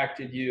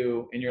impacted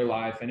you in your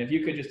life? And if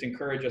you could just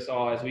encourage us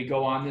all as we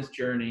go on this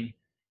journey,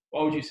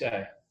 what would you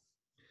say?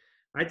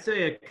 I'd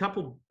say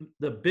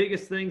the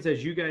biggest things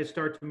as you guys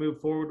start to move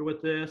forward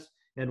with this,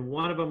 and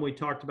one of them we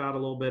talked about a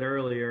little bit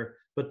earlier,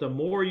 but the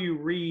more you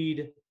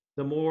read,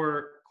 the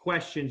more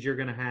questions you're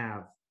going to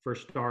have, for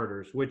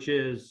starters, which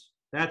is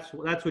that's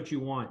what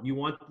you want. You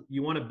want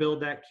to build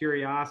that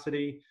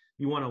curiosity.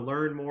 You want to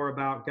learn more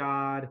about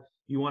God.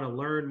 You want to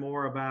learn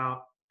more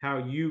about how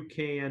you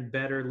can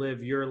better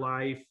live your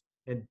life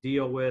and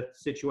deal with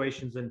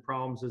situations and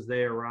problems as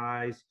they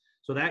arise.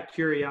 So that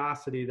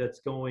curiosity that's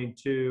going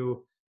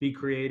to be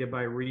created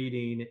by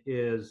reading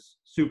is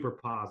super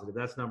positive.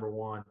 That's number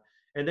one.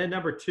 And then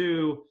number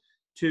two,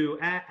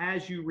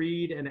 as you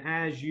read and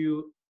as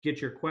you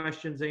get your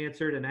questions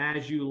answered and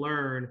as you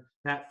learn,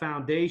 that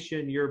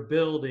foundation you're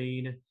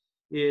building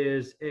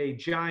is a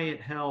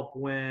giant help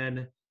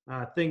when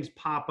things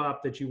pop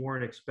up that you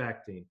weren't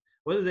expecting.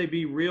 Whether they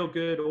be real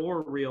good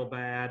or real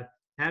bad,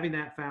 having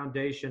that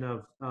foundation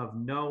of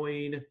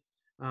knowing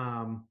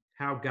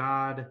how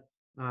God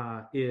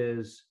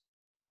is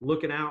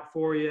looking out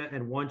for you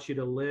and wants you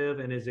to live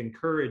and is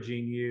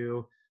encouraging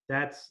you,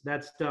 that's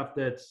stuff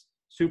that's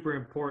super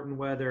important,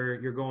 whether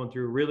you're going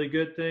through really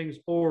good things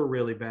or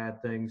really bad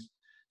things.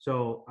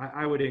 So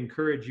I would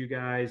encourage you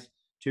guys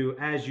to,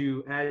 as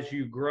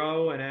you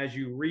grow and as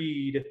you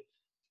read,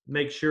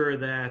 make sure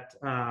that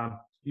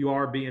you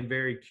are being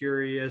very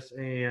curious.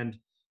 And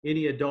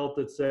any adult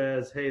that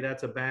says, hey,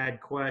 that's a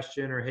bad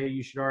question, or hey,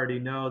 you should already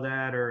know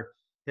that, or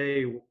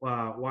hey,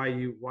 why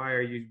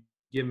are you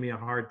giving me a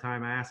hard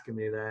time asking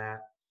me that,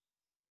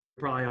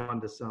 you're probably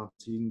onto something.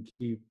 So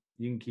you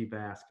can keep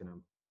asking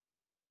them.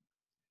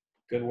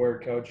 Good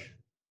word, Coach.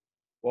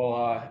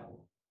 Well,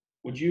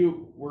 we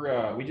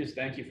just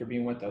thank you for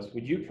being with us.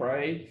 Would you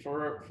pray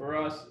for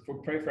us?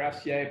 Pray for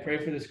FCA,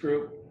 pray for this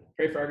group,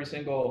 pray for every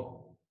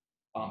single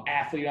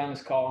athlete on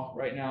this call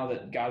right now,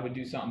 that God would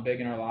do something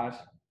big in our lives.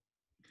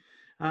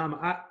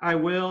 I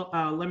will.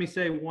 Let me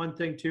say one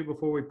thing too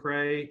before we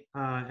pray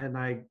and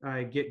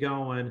I get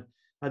going.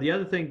 The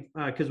other thing,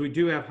 because we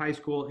do have high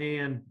school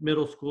and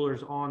middle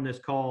schoolers on this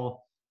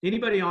call,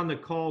 anybody on the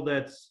call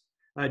that's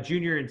a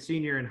junior and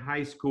senior in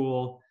high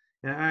school,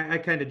 and I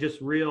kind of just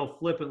real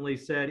flippantly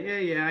said,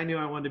 yeah, I knew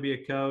I wanted to be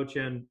a coach,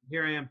 and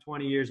here I am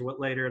 20 years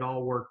later, it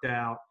all worked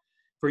out.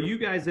 For you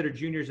guys that are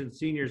juniors and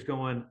seniors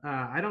going,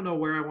 I don't know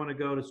where I want to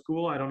go to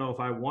school. I don't know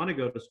if I want to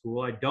go to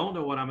school. I don't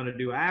know what I'm going to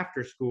do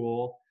after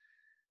school.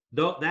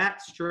 Though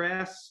that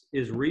stress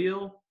is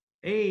real,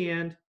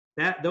 and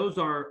those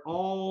are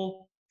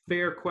all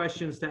fair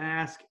questions to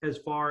ask as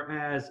far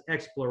as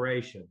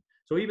exploration.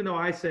 So even though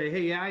I say,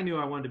 hey, yeah, I knew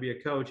I wanted to be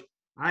a coach,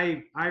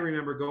 I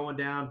remember going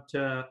down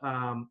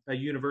to a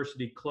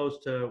university close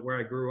to where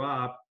I grew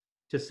up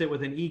to sit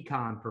with an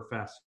econ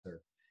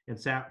professor and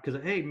sat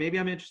because, hey, maybe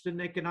I'm interested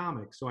in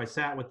economics. So I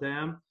sat with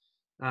them,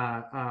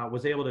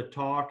 was able to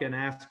talk and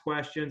ask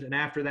questions. And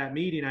after that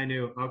meeting, I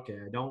knew, okay,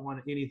 I don't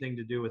want anything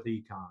to do with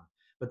econ.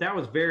 But that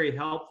was very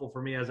helpful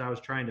for me as I was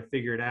trying to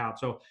figure it out.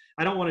 So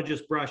I don't want to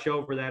just brush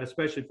over that,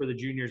 especially for the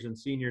juniors and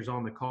seniors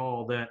on the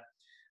call, that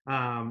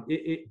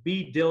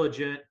be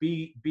diligent,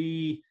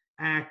 be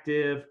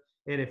active.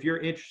 And if you're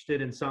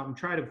interested in something,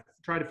 try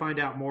to find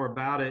out more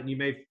about it. And you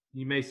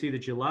may see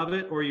that you love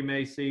it, or you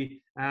may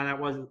see that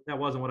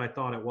wasn't what I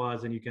thought it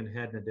was, and you can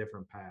head in a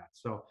different path.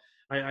 So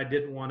I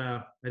didn't want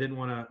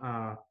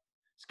to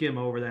skim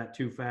over that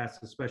too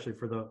fast, especially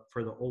for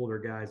the older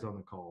guys on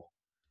the call.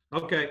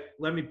 Okay,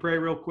 let me pray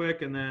real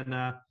quick, and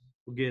then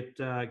we'll get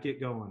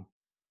going.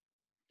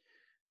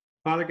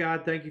 Father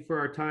God, thank you for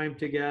our time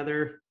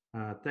together.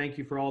 Thank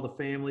you for all the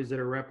families that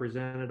are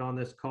represented on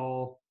this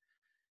call.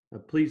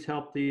 Please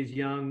help these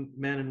young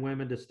men and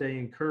women to stay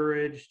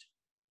encouraged.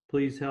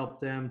 Please help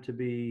them to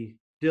be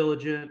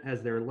diligent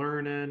as they're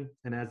learning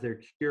and as they're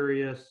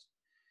curious.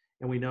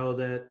 And we know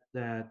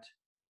that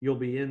you'll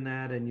be in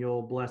that, and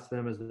you'll bless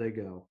them as they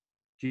go.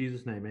 In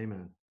Jesus' name,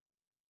 amen.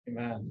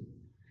 Amen.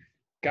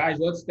 Guys,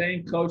 let's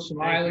thank Coach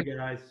Smiley. Thank you,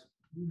 guys.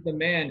 He's the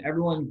man.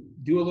 Everyone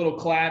do a little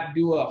clap,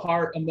 do a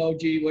heart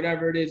emoji,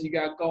 whatever it is you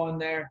got going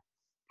there.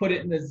 Put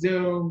it in the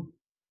Zoom.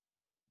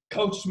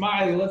 Coach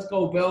Smiley, let's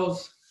go,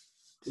 Bills.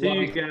 See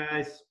you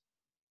guys.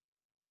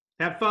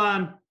 Have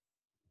fun.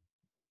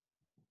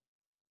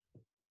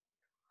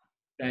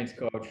 Thanks,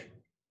 Coach.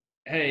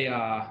 Hey,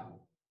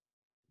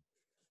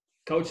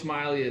 Coach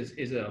Smiley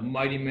is a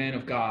mighty man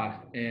of God,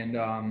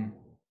 and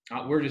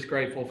we're just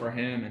grateful for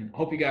him, and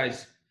hope you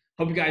guys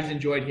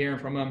enjoyed hearing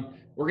from him.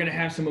 We're gonna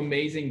have some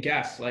amazing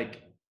guests.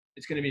 Like,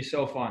 it's gonna be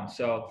so fun.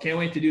 So can't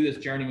wait to do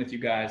this journey with you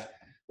guys.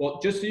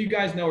 Well, just so you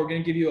guys know, we're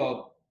gonna give you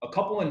a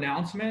couple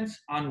announcements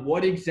on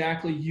what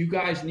exactly you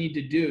guys need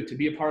to do to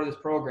be a part of this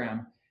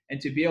program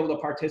and to be able to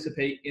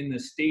participate in the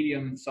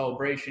stadium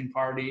celebration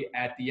party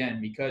at the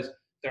end, because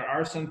there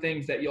are some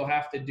things that you'll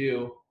have to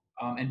do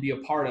and be a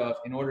part of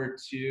in order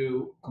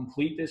to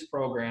complete this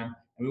program.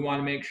 And we want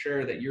to make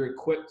sure that you're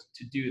equipped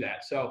to do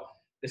that. So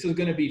this is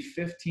going to be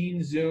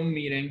 15 Zoom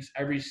meetings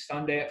every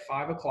Sunday at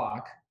 5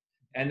 o'clock.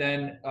 And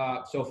then,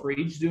 so for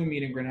each Zoom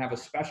meeting, we're going to have a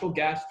special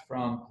guest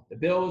from the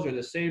Bills or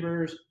the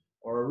Sabres,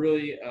 or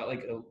really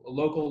like a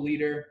local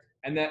leader.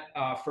 And that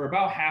for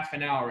about half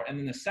an hour. And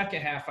then the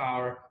second half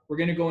hour, we're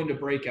going to go into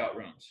breakout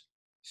rooms.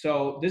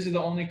 So this is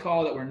the only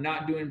call that we're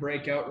not doing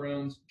breakout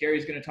rooms.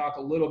 Gary's going to talk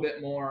a little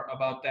bit more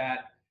about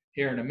that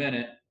here in a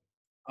minute.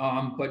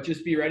 But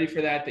just be ready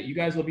for that you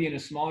guys will be in a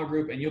smaller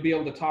group, and you'll be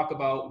able to talk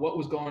about what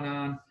was going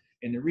on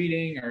in the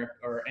reading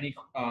or any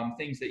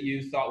things that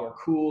you thought were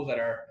cool that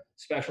our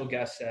special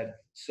guest said.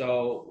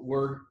 So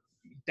we're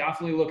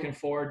definitely looking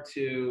forward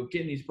to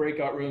getting these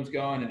breakout rooms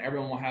going, and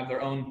everyone will have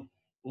their own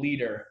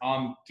leader.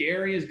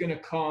 Gary is going to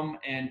come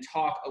and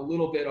talk a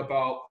little bit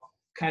about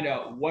kind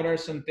of what are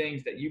some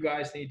things that you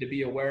guys need to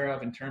be aware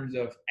of in terms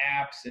of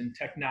apps and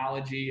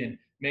technology, and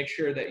make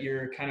sure that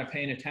you're kind of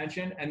paying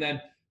attention. And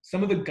then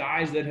some of the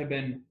guys that have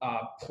been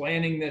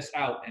planning this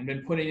out and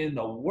been putting in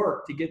the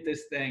work to get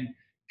this thing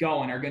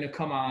going are going to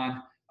come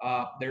on.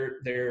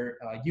 They're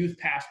youth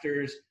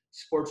pastors,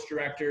 sports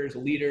directors,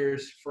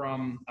 leaders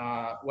from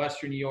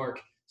Western New York.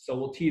 So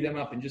we'll tee them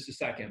up in just a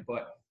second.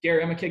 But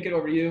Gary, I'm going to kick it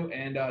over to you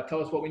and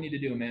tell us what we need to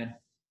do, man.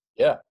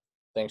 Yeah.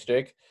 Thanks,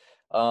 Jake.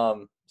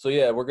 So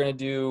yeah, we're going to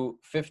do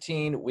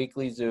 15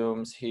 weekly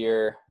Zooms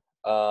here.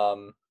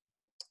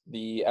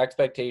 The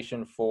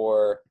expectation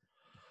for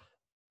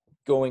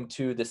going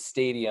to the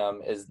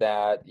stadium is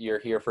that you're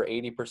here for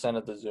 80%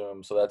 of the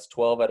Zoom. So that's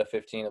 12 out of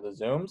 15 of the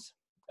Zooms.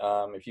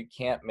 If you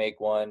can't make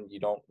one, you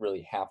don't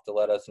really have to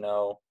let us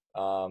know.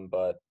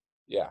 But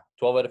yeah,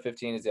 12 out of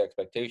 15 is the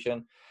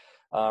expectation.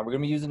 We're going to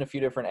be using a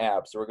few different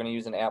apps. So we're going to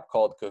use an app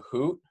called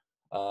Kahoot,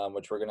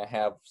 which we're going to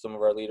have some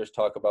of our leaders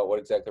talk about what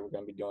exactly we're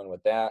going to be doing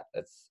with that.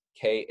 That's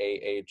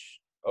Kahoot.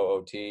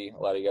 A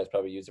lot of you guys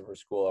probably use it for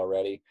school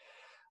already.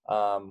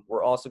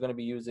 We're also going to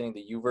be using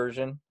the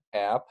YouVersion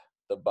app,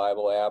 the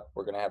Bible app.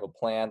 We're going to have a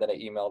plan that I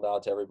emailed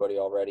out to everybody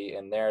already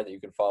in there that you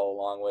can follow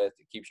along with.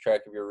 It keeps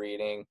track of your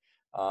reading.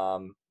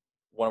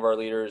 One of our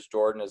leaders,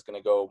 Jordan, is going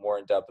to go more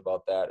in depth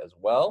about that as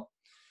well.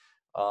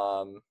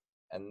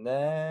 And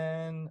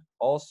then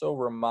also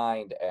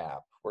Remind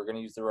app. We're going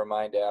to use the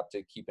Remind app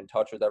to keep in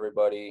touch with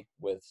everybody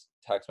with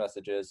text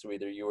messages. So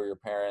either you or your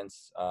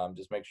parents,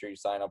 just make sure you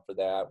sign up for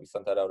that. We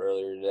sent that out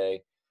earlier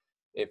today.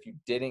 If you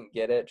didn't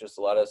get it, just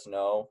let us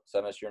know.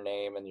 Send us your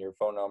name and your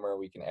phone number.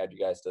 We can add you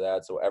guys to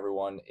that so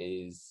everyone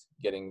is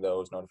getting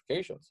those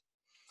notifications.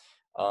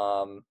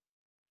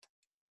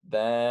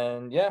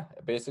 Then, yeah,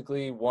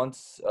 basically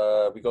once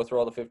we go through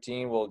all the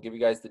 15, we'll give you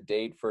guys the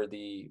date for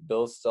the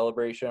Bills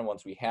celebration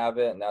once we have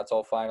it, and that's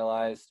all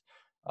finalized.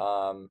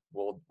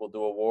 We'll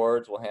do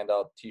awards. We'll hand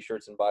out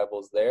T-shirts and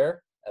Bibles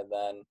there, and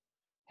then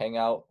hang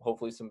out.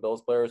 Hopefully some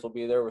Bills players will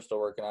be there. We're still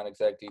working on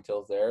exact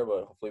details there,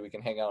 but hopefully we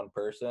can hang out in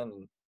person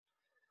and,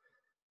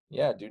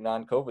 yeah, do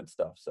non-COVID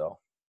stuff. So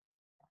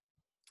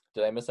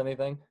did I miss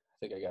anything? I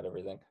think I got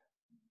everything.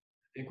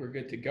 I think we're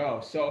good to go.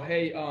 So,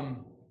 hey,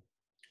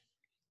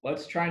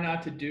 let's try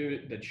not to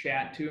do the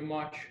chat too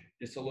much.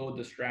 It's a little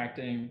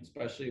distracting,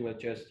 especially with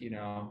just,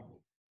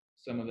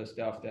 some of the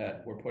stuff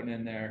that we're putting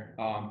in there.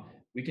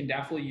 We can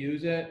definitely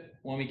use it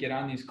when we get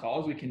on these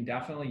calls. We can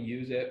definitely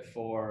use it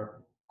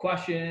for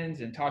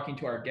questions and talking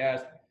to our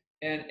guests.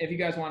 And if you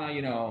guys want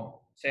to,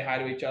 say hi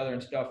to each other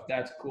and stuff,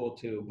 that's cool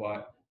too.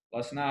 But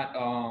let's not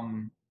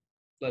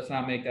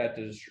make that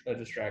a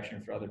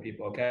distraction for other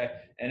people, okay?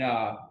 And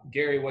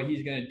Gary, what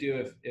he's gonna do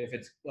if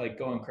it's like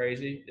going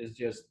crazy is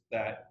just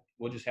that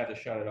we'll just have to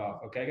shut it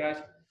off, okay, guys?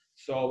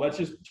 So let's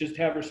just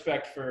have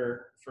respect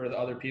for the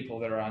other people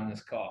that are on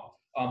this call.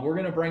 We're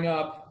gonna bring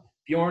up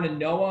Bjorn and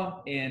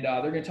Noah, and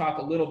they're gonna talk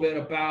a little bit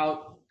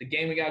about the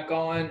game we got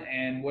going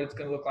and what it's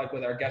gonna look like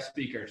with our guest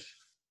speakers.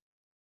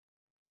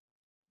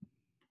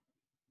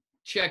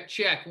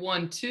 Check.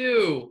 1,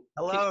 2.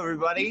 Hello,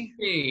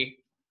 everybody.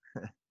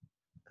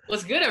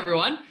 What's good,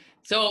 everyone?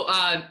 So,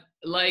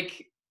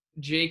 like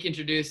Jake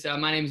introduced,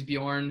 my name is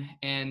Bjorn,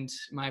 and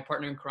my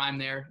partner in crime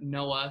there,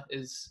 Noah,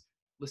 is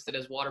listed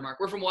as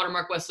Watermark. We're from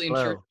Watermark Wesleyan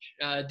Hello.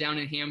 Church down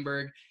in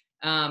Hamburg.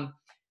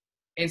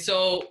 And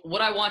so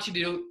what I want you to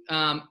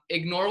do,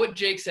 ignore what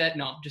Jake said.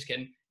 No, just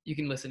kidding. You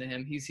can listen to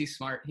him. He's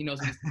smart. He knows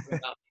what he's talking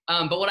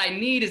about. But what I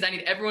need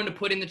everyone to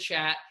put in the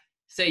chat,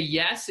 say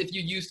yes if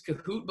you used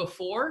Kahoot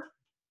before,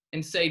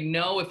 and say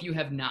no if you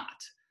have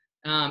not.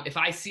 If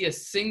I see a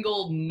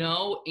single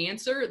no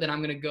answer, then I'm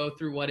going to go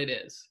through what it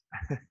is.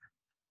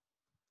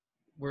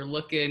 We're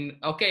looking.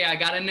 Okay, I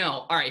got a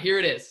no. All right, here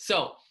it is.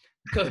 So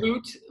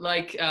Kahoot,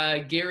 like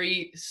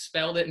Gary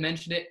spelled it,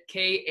 mentioned it,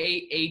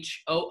 K-A-H-O-O-T.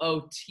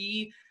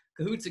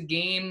 Kahoot's a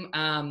game.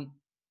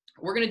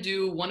 We're going to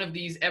do one of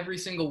these every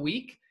single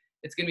week.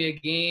 It's going to be a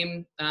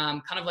game,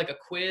 kind of like a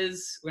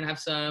quiz. We're going to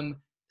have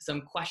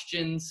some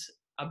questions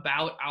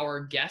about our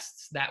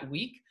guests that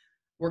week.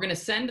 We're going to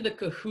send the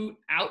Kahoot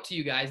out to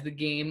you guys, the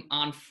game,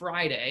 on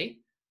Friday.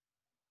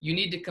 You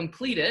need to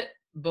complete it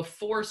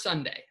before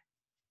Sunday.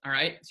 All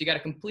right? So you got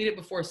to complete it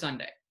before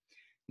Sunday.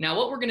 Now,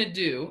 what we're going to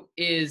do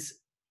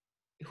is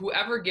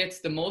whoever gets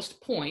the most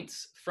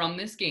points from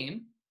this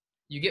game,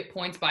 you get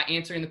points by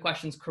answering the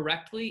questions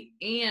correctly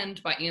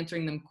and by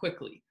answering them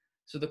quickly.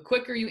 So the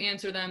quicker you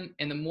answer them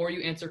and the more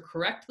you answer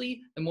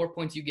correctly, the more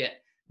points you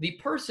get. The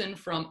person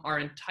from our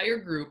entire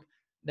group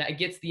that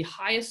gets the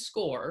highest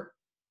score,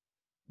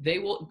 they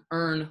will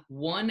earn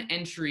one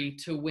entry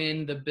to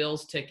win the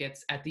Bills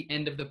tickets at the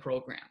end of the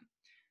program.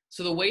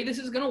 So the way this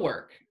is going to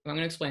work, I'm going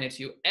to explain it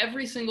to you.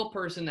 Every single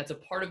person that's a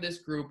part of this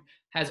group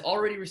has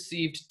already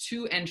received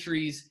 2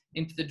 entries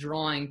into the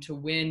drawing to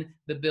win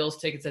the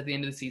Bills tickets at the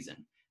end of the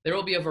season. There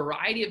will be a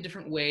variety of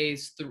different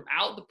ways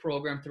throughout the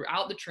program,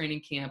 throughout the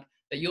training camp,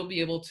 that you'll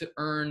be able to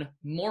earn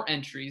more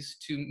entries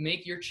to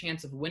make your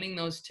chance of winning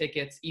those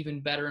tickets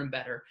even better and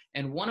better.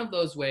 And one of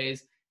those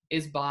ways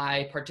is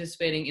by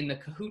participating in the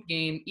Kahoot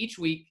game each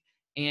week,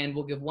 and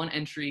we'll give one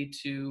entry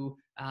to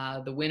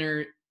the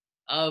winner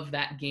of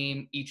that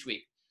game each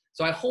week.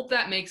 So I hope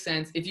that makes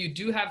sense. If you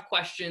do have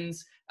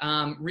questions,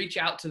 reach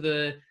out to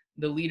the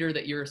leader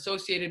that you're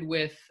associated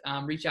with,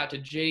 reach out to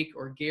Jake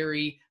or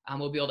Gary.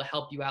 We'll be able to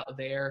help you out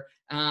there.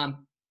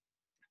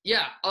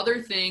 Yeah,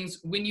 other things,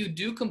 when you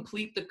do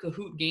complete the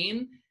Kahoot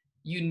game,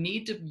 you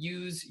need to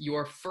use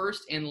your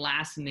first and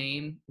last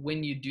name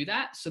when you do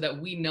that so that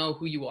we know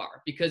who you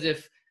are. Because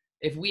if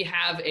we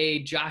have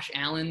a Josh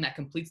Allen that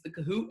completes the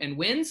Kahoot and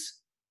wins,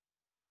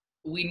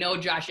 we know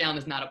Josh Allen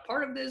is not a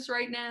part of this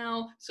right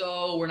now,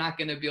 so we're not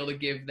going to be able to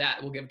give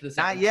that. We'll give it to the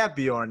second. Not yet,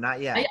 Bjorn.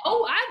 Not yet.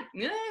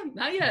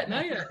 Not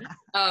yet.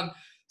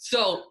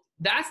 So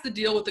that's the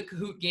deal with the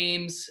Kahoot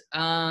games.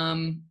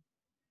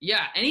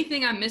 Yeah,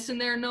 anything I'm missing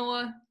there,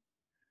 Noah?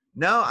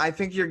 No, I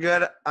think you're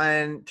good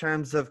in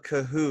terms of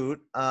Kahoot.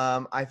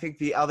 I think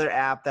the other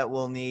app that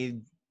we'll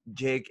need,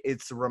 Jake,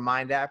 it's the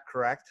Remind app,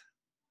 correct?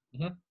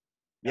 Mm-hmm.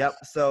 Yep.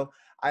 So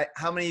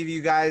how many of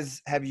you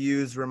guys have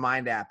used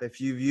Remind app?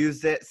 If you've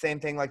used it, same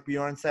thing like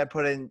Bjorn said,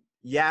 put in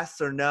yes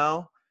or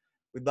no.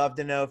 We'd love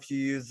to know if you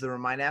use the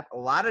Remind app. A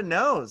lot of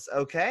no's.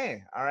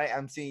 Okay. All right.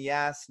 I'm seeing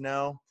yes,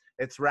 no.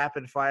 It's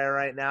rapid fire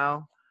right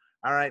now.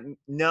 All right.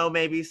 No,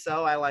 maybe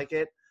so. I like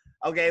it.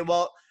 Okay.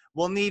 Well,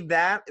 we'll need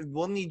that.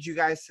 We'll need you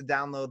guys to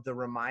download the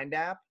Remind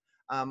app.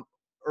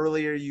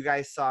 earlier you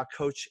guys saw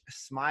Coach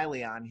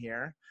Smiley on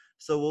here.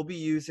 So we'll be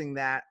using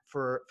that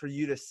for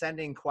you to send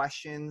in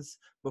questions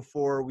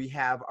before we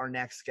have our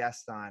next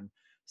guest on.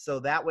 So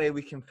that way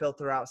we can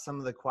filter out some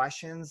of the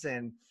questions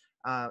and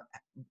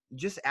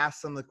just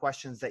ask some of the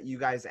questions that you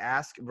guys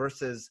ask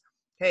versus,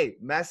 hey,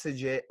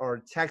 message it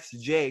or text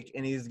Jake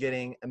and he's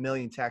getting a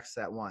million texts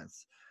at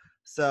once.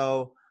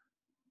 So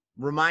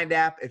Remind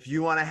app, if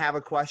you want to have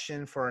a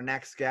question for our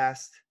next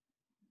guest,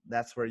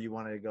 that's where you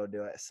wanted to go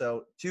do it.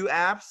 So 2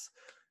 apps,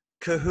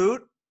 Kahoot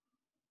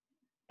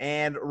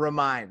and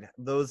Remind.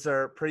 Those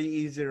are pretty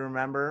easy to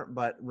remember,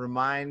 but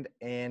Remind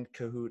and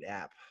Kahoot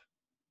app.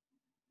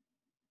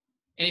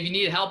 And if you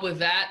need help with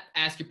that,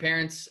 ask your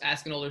parents,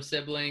 ask an older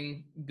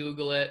sibling,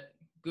 Google it.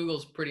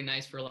 Google's pretty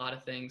nice for a lot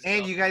of things.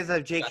 And so. you guys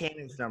have Jake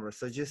Hannon's number,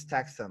 so just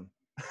text him.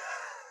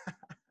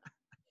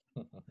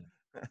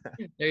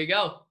 There you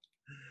go.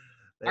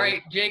 All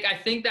right, Jake, I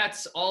think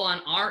that's all on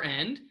our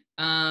end.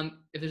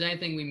 If there's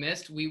anything we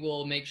missed, we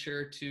will make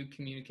sure to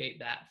communicate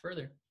that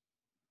further.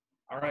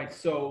 All right.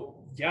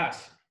 So,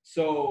 yes.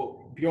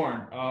 So,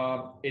 Bjorn,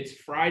 it's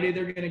Friday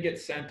they're going to get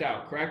sent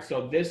out, correct?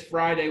 So this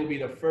Friday will be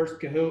the first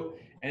Kahoot,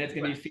 and it's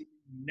going to be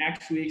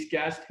next week's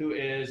guest, who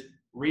is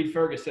Reed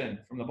Ferguson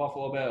from the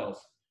Buffalo Bills.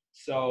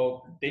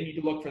 So they need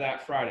to look for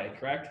that Friday,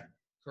 correct?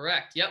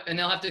 Correct. Yep. And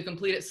they'll have to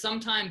complete it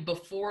sometime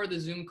before the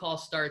Zoom call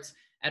starts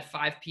at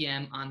 5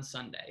 p.m. on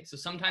Sunday. So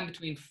sometime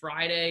between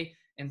Friday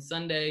and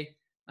Sunday,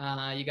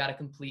 you got to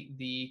complete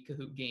the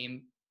Kahoot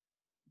game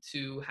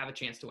to have a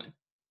chance to win.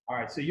 All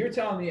right. So you're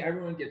telling me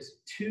everyone gets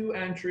 2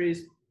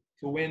 entries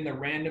to win the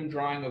random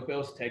drawing of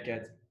Bills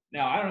tickets.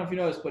 Now, I don't know if you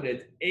know this, but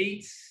it's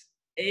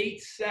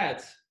 8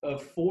 sets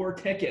of 4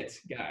 tickets,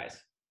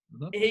 guys.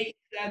 Mm-hmm. 8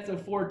 sets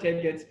of 4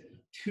 tickets,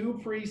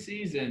 2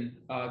 preseason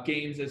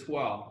games as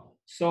well.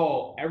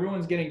 So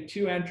everyone's getting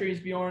 2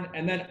 entries, Bjorn,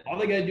 and then all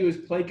they got to do is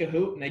play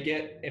Kahoot, and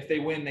if they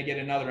win, they get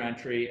another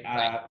entry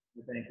at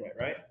the banquet,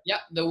 right? Yep.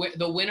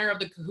 The winner of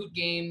the Kahoot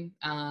game,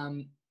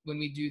 when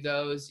we do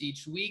those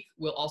each week,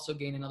 will also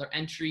gain another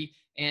entry.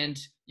 And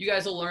you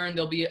guys will learn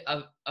there'll be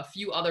a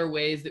few other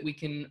ways that we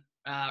can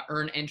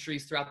earn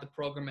entries throughout the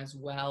program as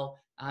well.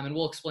 And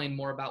we'll explain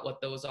more about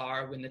what those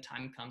are when the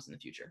time comes in the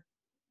future.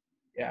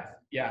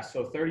 Yeah.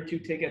 So 32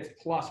 tickets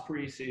plus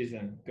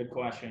preseason. Good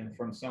question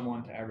from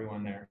someone to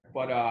everyone there.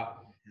 But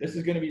this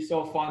is going to be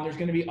so fun. There's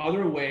going to be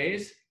other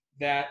ways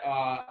that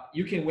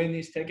you can win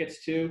these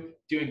tickets too,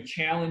 doing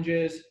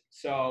challenges.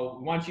 So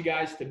we want you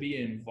guys to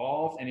be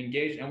involved and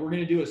engaged. And we're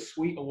going to do a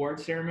sweet award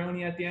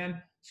ceremony at the end.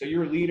 So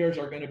your leaders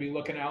are going to be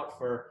looking out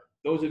for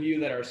those of you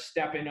that are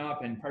stepping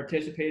up and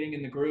participating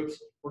in the groups.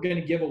 We're going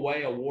to give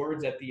away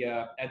awards at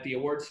the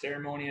award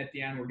ceremony at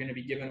the end. We're going to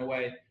be giving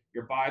away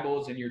your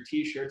Bibles and your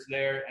T-shirts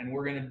there, and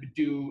we're going to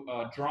do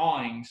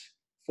drawings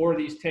for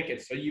these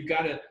tickets. So you've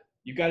got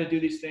to do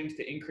these things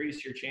to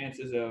increase your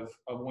chances of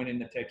winning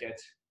the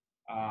tickets.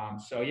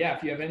 So yeah,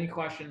 if you have any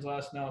questions, let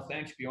us know.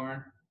 Thanks,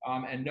 Bjorn.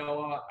 And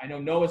Noah, I know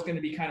Noah's going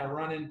to be kind of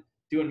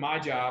doing my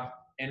job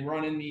and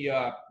running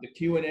the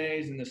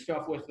Q&As and the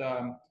stuff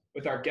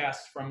with our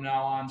guests from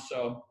now on.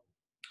 So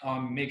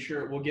make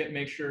sure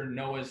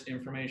Noah's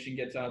information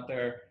gets out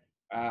there.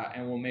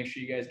 And we'll make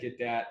sure you guys get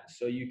that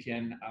so you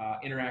can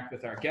interact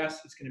with our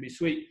guests. It's going to be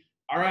sweet.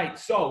 All right,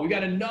 so we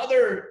got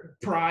another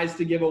prize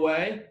to give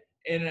away.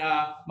 And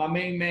my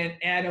main man,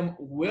 Adam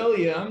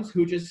Williams,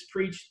 who just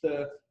preached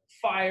the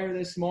fire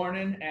this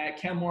morning at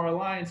Kenmore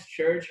Alliance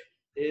Church,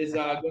 is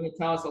going to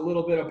tell us a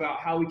little bit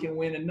about how we can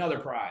win another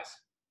prize.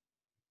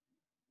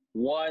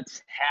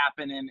 What's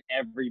happening,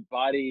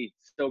 everybody?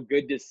 So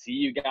good to see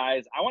you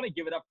guys. I want to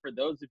give it up for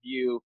those of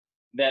you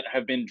that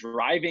have been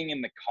driving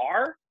in the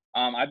car.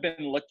 I've been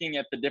looking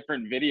at the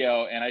different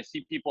video, and I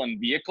see people in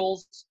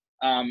vehicles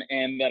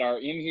and that are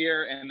in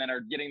here and that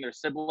are getting their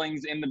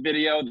siblings in the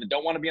video that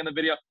don't want to be in the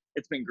video.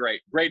 It's been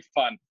great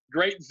fun,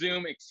 great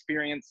Zoom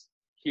experience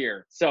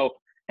here. So,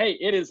 hey,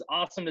 it is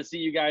awesome to see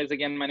you guys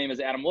again. My name is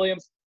Adam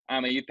Williams.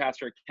 I'm a youth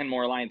pastor at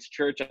Kenmore Alliance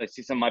Church. I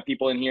see some of my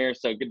people in here,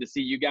 so good to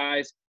see you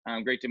guys.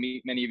 Great to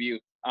meet many of you.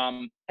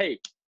 Hey,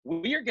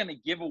 we are going to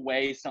give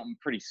away something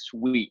pretty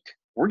sweet.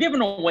 We're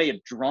giving away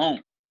a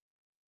drone.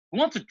 Who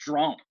wants a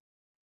drone?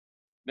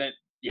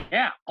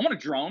 I want a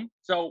drone.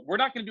 So we're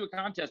not going to do a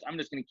contest. I'm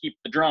just going to keep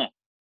the drone.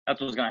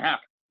 That's what's going to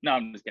happen. No,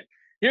 I'm just kidding.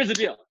 Here's the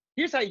deal.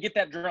 Here's how you get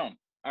that drone.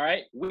 All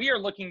right. We are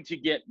looking to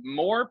get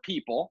more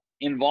people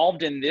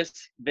involved in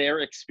their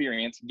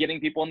experience, getting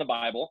people in the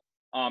Bible,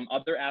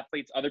 other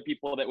athletes, other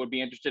people that would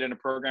be interested in a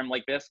program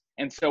like this.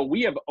 And so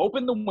we have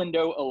opened the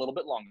window a little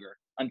bit longer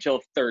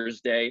until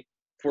Thursday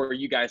for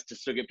you guys to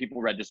still get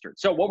people registered.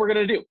 So what we're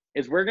going to do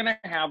is we're going to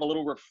have a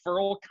little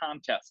referral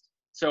contest.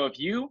 So if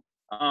you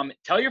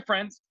tell your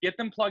friends, get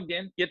them plugged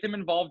in, get them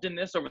involved in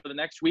this over the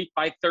next week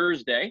by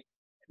Thursday.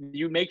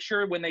 You make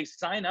sure when they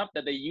sign up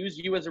that they use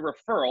you as a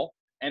referral,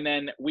 and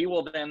then we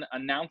will then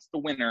announce the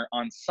winner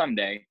on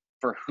Sunday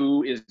for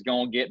who is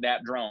going to get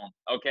that drone.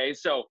 Okay,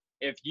 so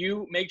if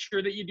you make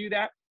sure that you do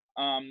that,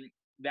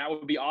 that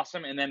would be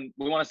awesome. And then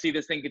we want to see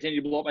this thing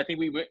continue to blow up. I think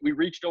we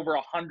reached over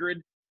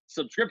 100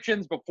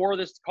 subscriptions before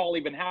this call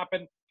even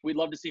happened. we'd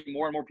love to see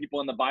more and more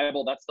people in the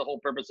Bible. That's the whole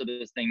purpose of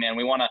this thing, man.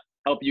 We want to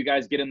help you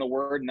guys get in the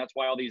Word, and that's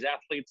why all these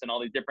athletes and all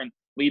these different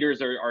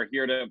leaders are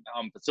here to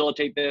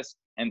facilitate this.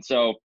 And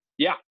so,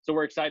 yeah, so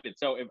we're excited.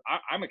 So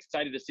I'm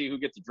excited to see who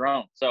gets a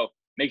drone. So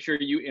make sure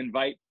you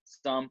invite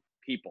some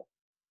people.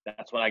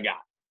 That's what I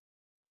got.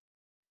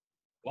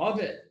 Love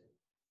it.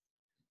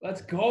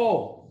 Let's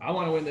go. I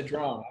want to win the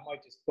drone. I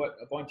might just put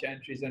a bunch of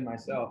entries in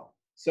myself.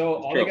 So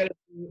all they got to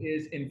do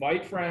is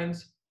invite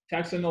friends,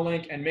 text them the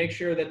link, and make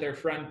sure that their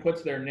friend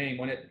puts their name.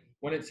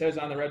 When it says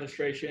on the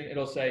registration,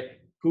 it'll say,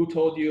 who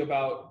told you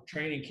about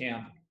training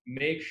camp?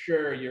 Make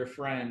sure your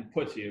friend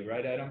puts you,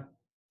 right, Adam?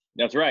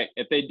 That's right.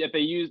 If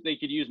they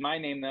could use my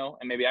name though,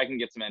 and maybe I can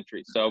get some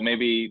entries. So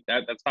maybe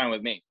that's fine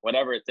with me.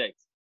 Whatever it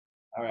takes.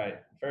 All right.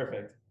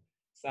 Perfect.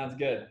 Sounds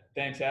good.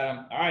 Thanks,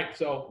 Adam. All right.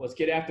 So let's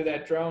get after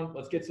that drone.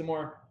 Let's get some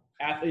more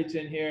athletes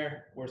in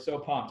here. We're so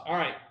pumped. All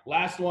right.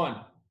 Last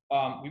one.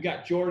 We've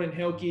got Jordan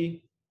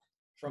Hilke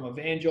from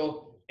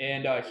Evangel,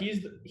 and he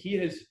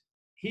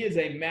is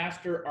a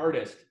master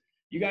artist.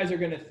 You guys are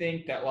going to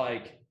think that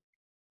like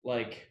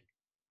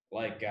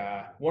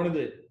one of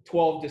the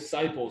 12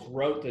 disciples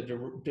wrote the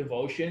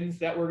devotions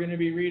that we're going to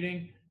be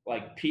reading,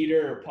 like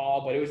Peter or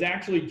Paul, but it was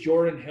actually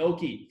Jordan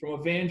Hilke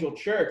from Evangel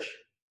Church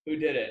who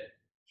did it.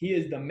 He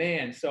is the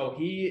man. So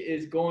he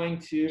is going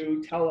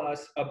to tell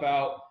us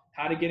about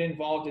how to get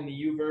involved in the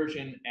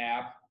YouVersion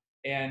app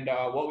and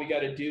what we got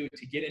to do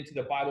to get into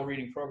the Bible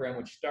reading program,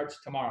 which starts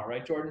tomorrow.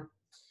 Right, Jordan?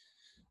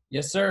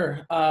 Yes,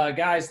 sir.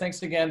 Guys,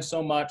 thanks again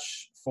so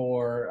much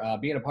for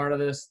being a part of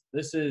this.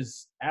 This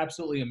is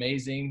absolutely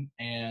amazing.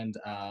 And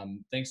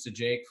thanks to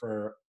Jake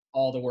for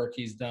all the work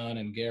he's done,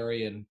 and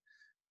Gary and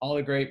all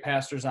the great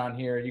pastors on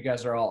here. You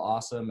guys are all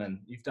awesome, and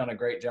you've done a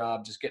great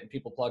job just getting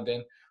people plugged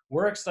in.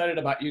 We're excited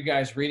about you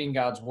guys reading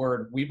God's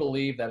word. We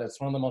believe that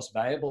it's one of the most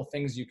valuable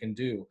things you can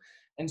do.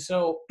 And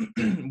so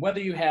whether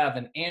you have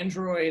an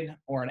Android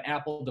or an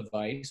Apple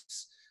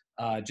device,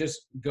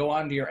 just go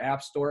onto your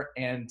app store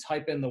and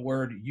type in the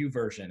word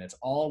YouVersion. It's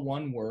all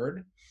one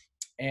word.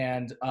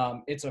 And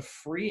it's a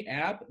free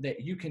app that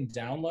you can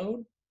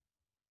download.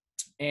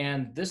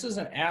 And this is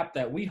an app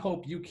that we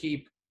hope you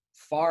keep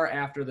far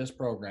after this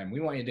program.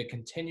 We want you to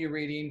continue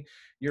reading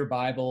your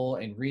Bible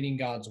and reading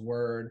God's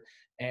word.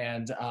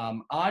 And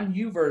on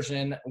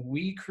YouVersion,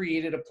 we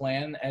created a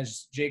plan,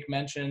 as Jake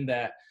mentioned,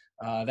 that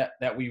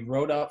we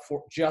wrote up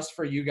for just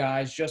for you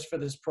guys, just for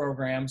this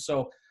program.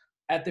 So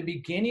at the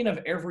beginning of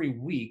every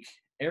week,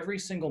 every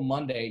single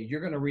Monday, you're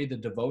going to read the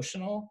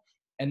devotional,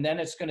 and then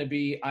it's going to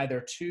be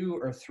either 2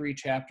 or 3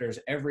 chapters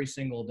every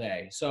single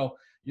day. So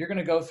you're going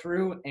to go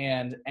through,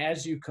 and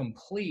as you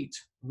complete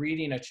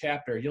reading a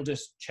chapter, you'll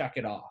just check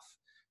it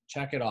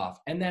off.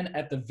 And then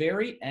at the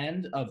very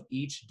end of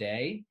each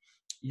day,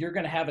 you're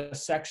going to have a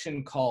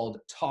section called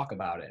Talk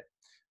About It.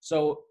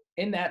 So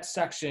in that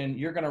section,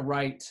 you're going to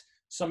write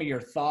some of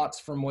your thoughts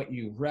from what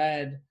you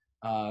read,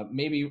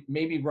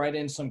 maybe write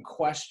in some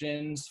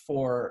questions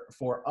for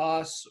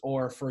us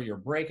or for your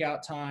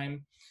breakout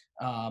time.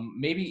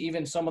 Maybe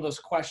even some of those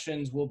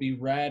questions will be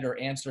read or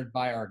answered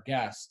by our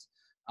guest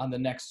on the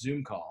next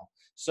Zoom call.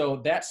 So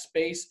that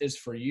space is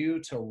for you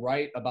to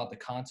write about the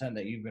content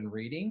that you've been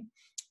reading.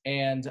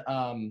 And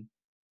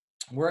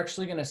we're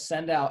actually going to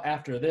send out,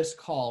 after this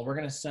call, we're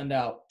going to send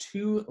out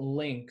 2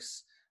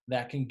 links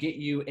that can get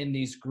you in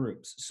these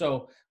groups.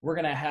 So we're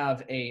going to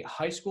have a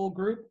high school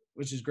group,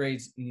 which is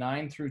grades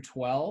 9 through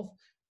 12.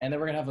 And then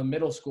we're going to have a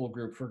middle school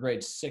group for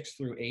grades 6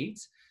 through 8.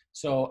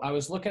 So I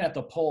was looking at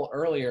the poll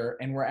earlier,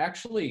 and we're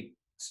actually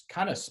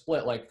kind of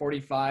split, like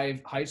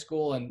 45 high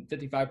school and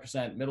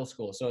 55% middle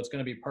school. So it's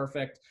going to be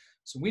perfect.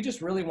 So we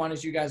just really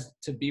wanted you guys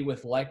to be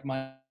with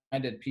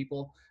like-minded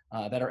people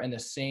that are in the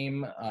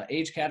same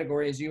age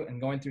category as you and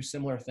going through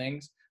similar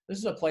things. This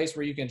is a place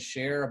where you can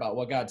share about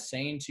what God's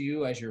saying to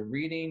you as you're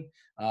reading,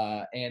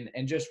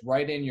 and just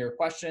write in your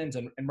questions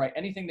and write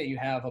anything that you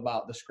have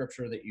about the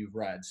scripture that you've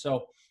read.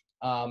 So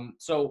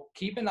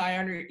keep an eye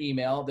on your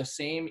email, the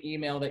same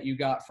email that you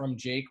got from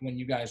Jake when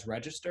you guys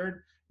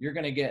registered. You're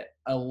going to get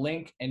a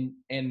link,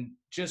 and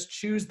just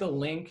choose the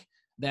link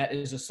that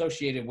is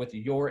associated with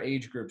your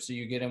age group so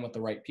you get in with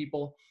the right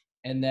people.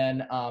 And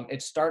then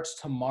it starts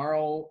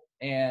tomorrow,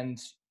 and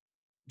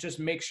just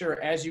make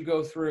sure as you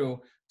go through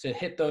to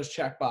hit those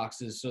check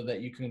boxes so that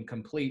you can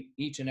complete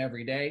each and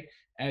every day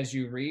as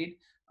you read.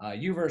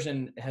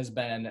 YouVersion has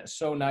been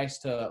so nice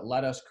to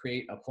let us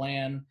create a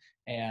plan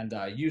and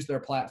use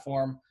their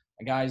platform.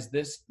 And guys,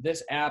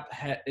 this app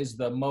is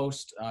the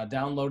most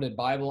downloaded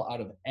Bible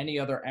out of any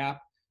other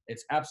app.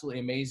 It's absolutely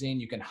amazing.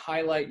 You can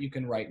highlight, you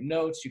can write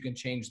notes, you can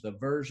change the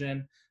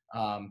version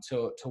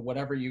to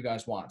whatever you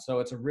guys want. So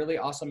it's a really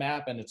awesome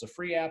app, and it's a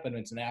free app, and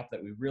it's an app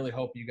that we really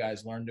hope you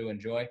guys learn to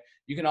enjoy.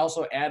 You can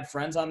also add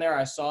friends on there.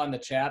 I saw in the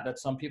chat that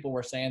some people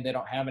were saying they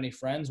don't have any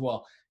friends.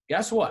 Well,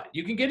 guess what?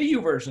 You can get a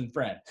YouVersion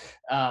friend,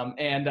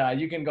 and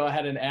you can go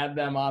ahead and add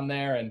them on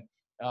there. And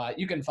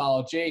you can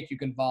follow Jake, you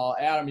can follow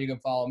Adam, you can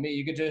follow me.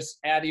 You could just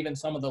add even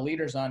some of the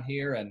leaders on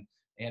here and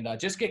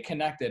just get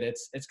connected.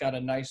 It's got a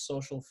nice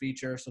social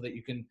feature so that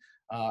you can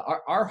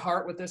our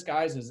heart with this,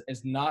 guys,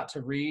 is not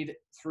to read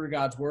through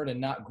God's word and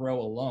not grow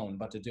alone,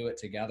 but to do it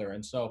together.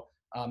 And so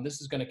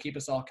this is going to keep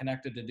us all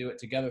connected to do it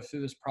together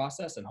through this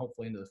process and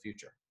hopefully into the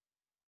future.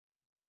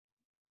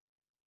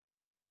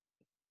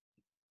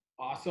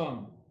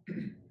 Awesome.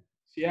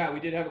 So yeah, we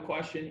did have a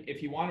question.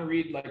 If you want to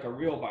read like a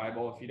real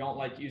Bible, if you don't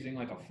like using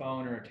like a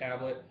phone or a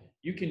tablet,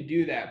 you can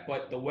do that.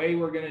 But the way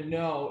we're going to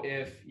know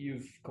if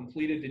you've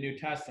completed the New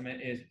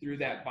Testament is through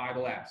that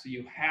Bible app. So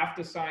you have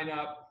to sign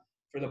up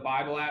for the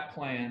Bible app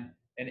plan.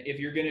 And if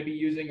you're going to be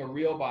using a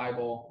real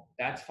Bible,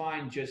 that's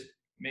fine. Just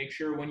make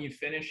sure when you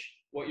finish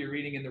what you're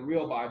reading in the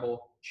real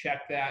Bible,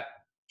 check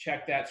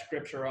that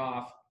scripture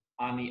off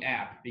on the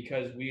app,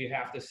 because we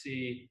have to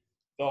see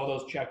all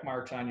those check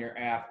marks on your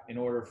app in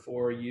order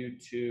for you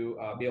to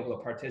be able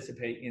to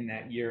participate in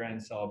that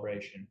year-end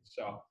celebration.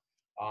 So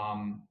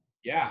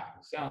yeah,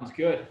 sounds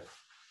good.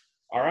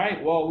 All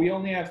right, well, we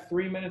only have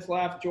 3 minutes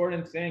left.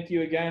 Jordan, thank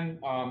you again.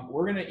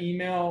 We're gonna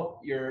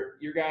email your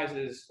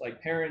guys'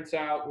 like parents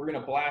out. We're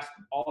gonna blast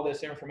all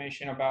this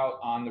information about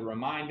on the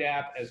Remind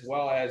app, as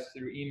well as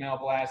through email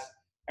blast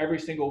every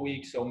single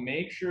week. So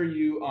make sure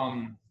you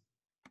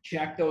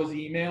check those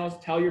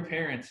emails. Tell your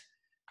parents,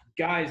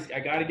 guys,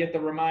 we got to get the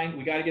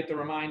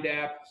Remind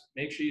app.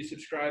 Make sure you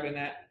subscribe in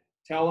that.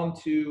 Tell them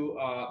to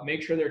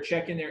make sure they're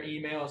checking their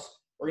emails.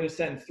 We're going to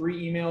send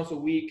 3 emails a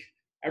week.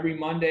 Every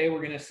Monday, we're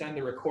going to send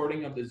the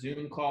recording of the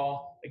Zoom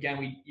call.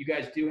 Again, you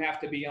guys do have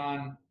to be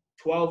on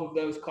 12 of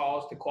those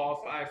calls to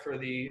qualify for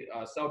the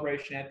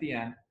celebration at the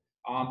end.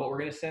 But we're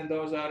going to send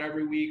those out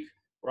every week.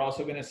 We're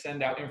also going to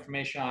send out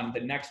information on the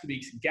next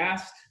week's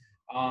guest,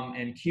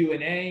 and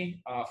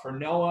Q&A for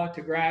Noah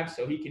to grab,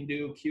 so he can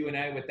do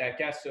Q&A with that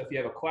guest. So if you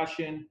have a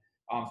question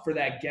for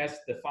that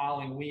guest the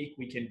following week,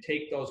 we can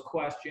take those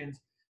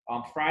questions.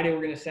 Friday,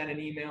 we're going to send an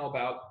email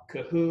about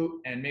Kahoot,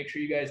 and make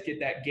sure you guys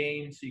get that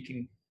game so you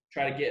can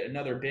try to get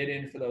another bid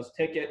in for those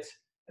tickets.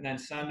 And then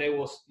Sunday,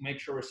 we'll make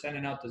sure we're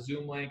sending out the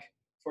Zoom link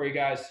for you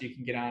guys so you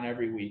can get on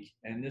every week.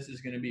 And this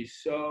is going to be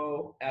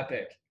so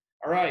epic.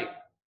 All right,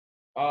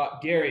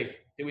 Gary,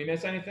 did we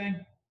miss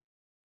anything?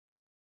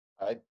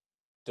 I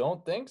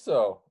don't think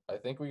so. I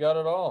think we got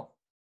it all.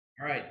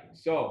 All right.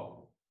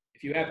 So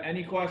if you have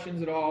any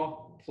questions at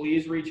all,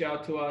 please reach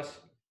out to us.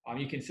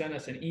 You can send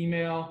us an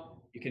email.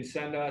 You can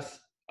send us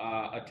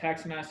a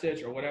text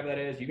message or whatever that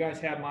is. You guys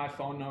have my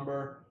phone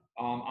number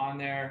on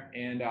there,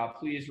 and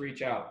please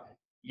reach out.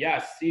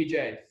 Yes,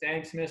 CJ,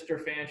 thanks,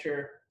 Mr.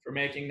 Fancher, for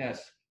making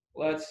this.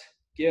 Let's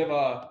give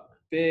a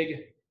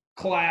big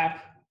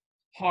clap,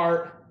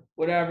 heart,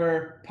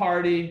 whatever,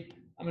 party.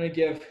 I'm going to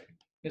give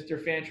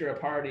Mr. Fancher a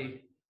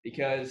party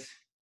because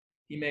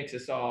he makes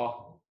us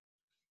all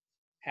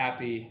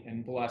happy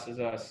and blesses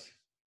us.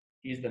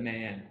 He's the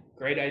man.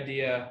 Great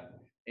idea.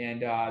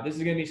 And this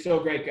is going to be so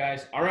great,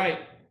 guys. All right.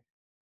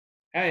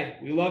 Hey,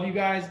 we love you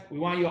guys. We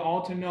want you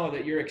all to know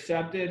that you're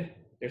accepted.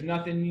 There's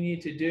nothing you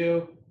need to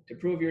do to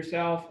prove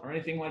yourself or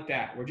anything like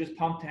that. We're just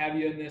pumped to have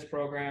you in this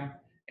program.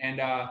 And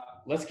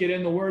let's get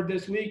in the Word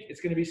this week. It's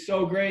going to be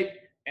so great.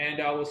 And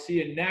we'll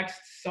see you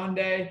next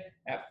Sunday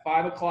at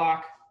 5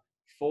 o'clock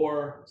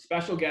for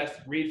special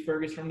guest Reed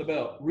Ferguson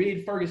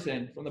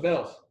from the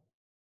Bills.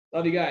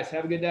 Love you guys.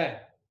 Have a good day.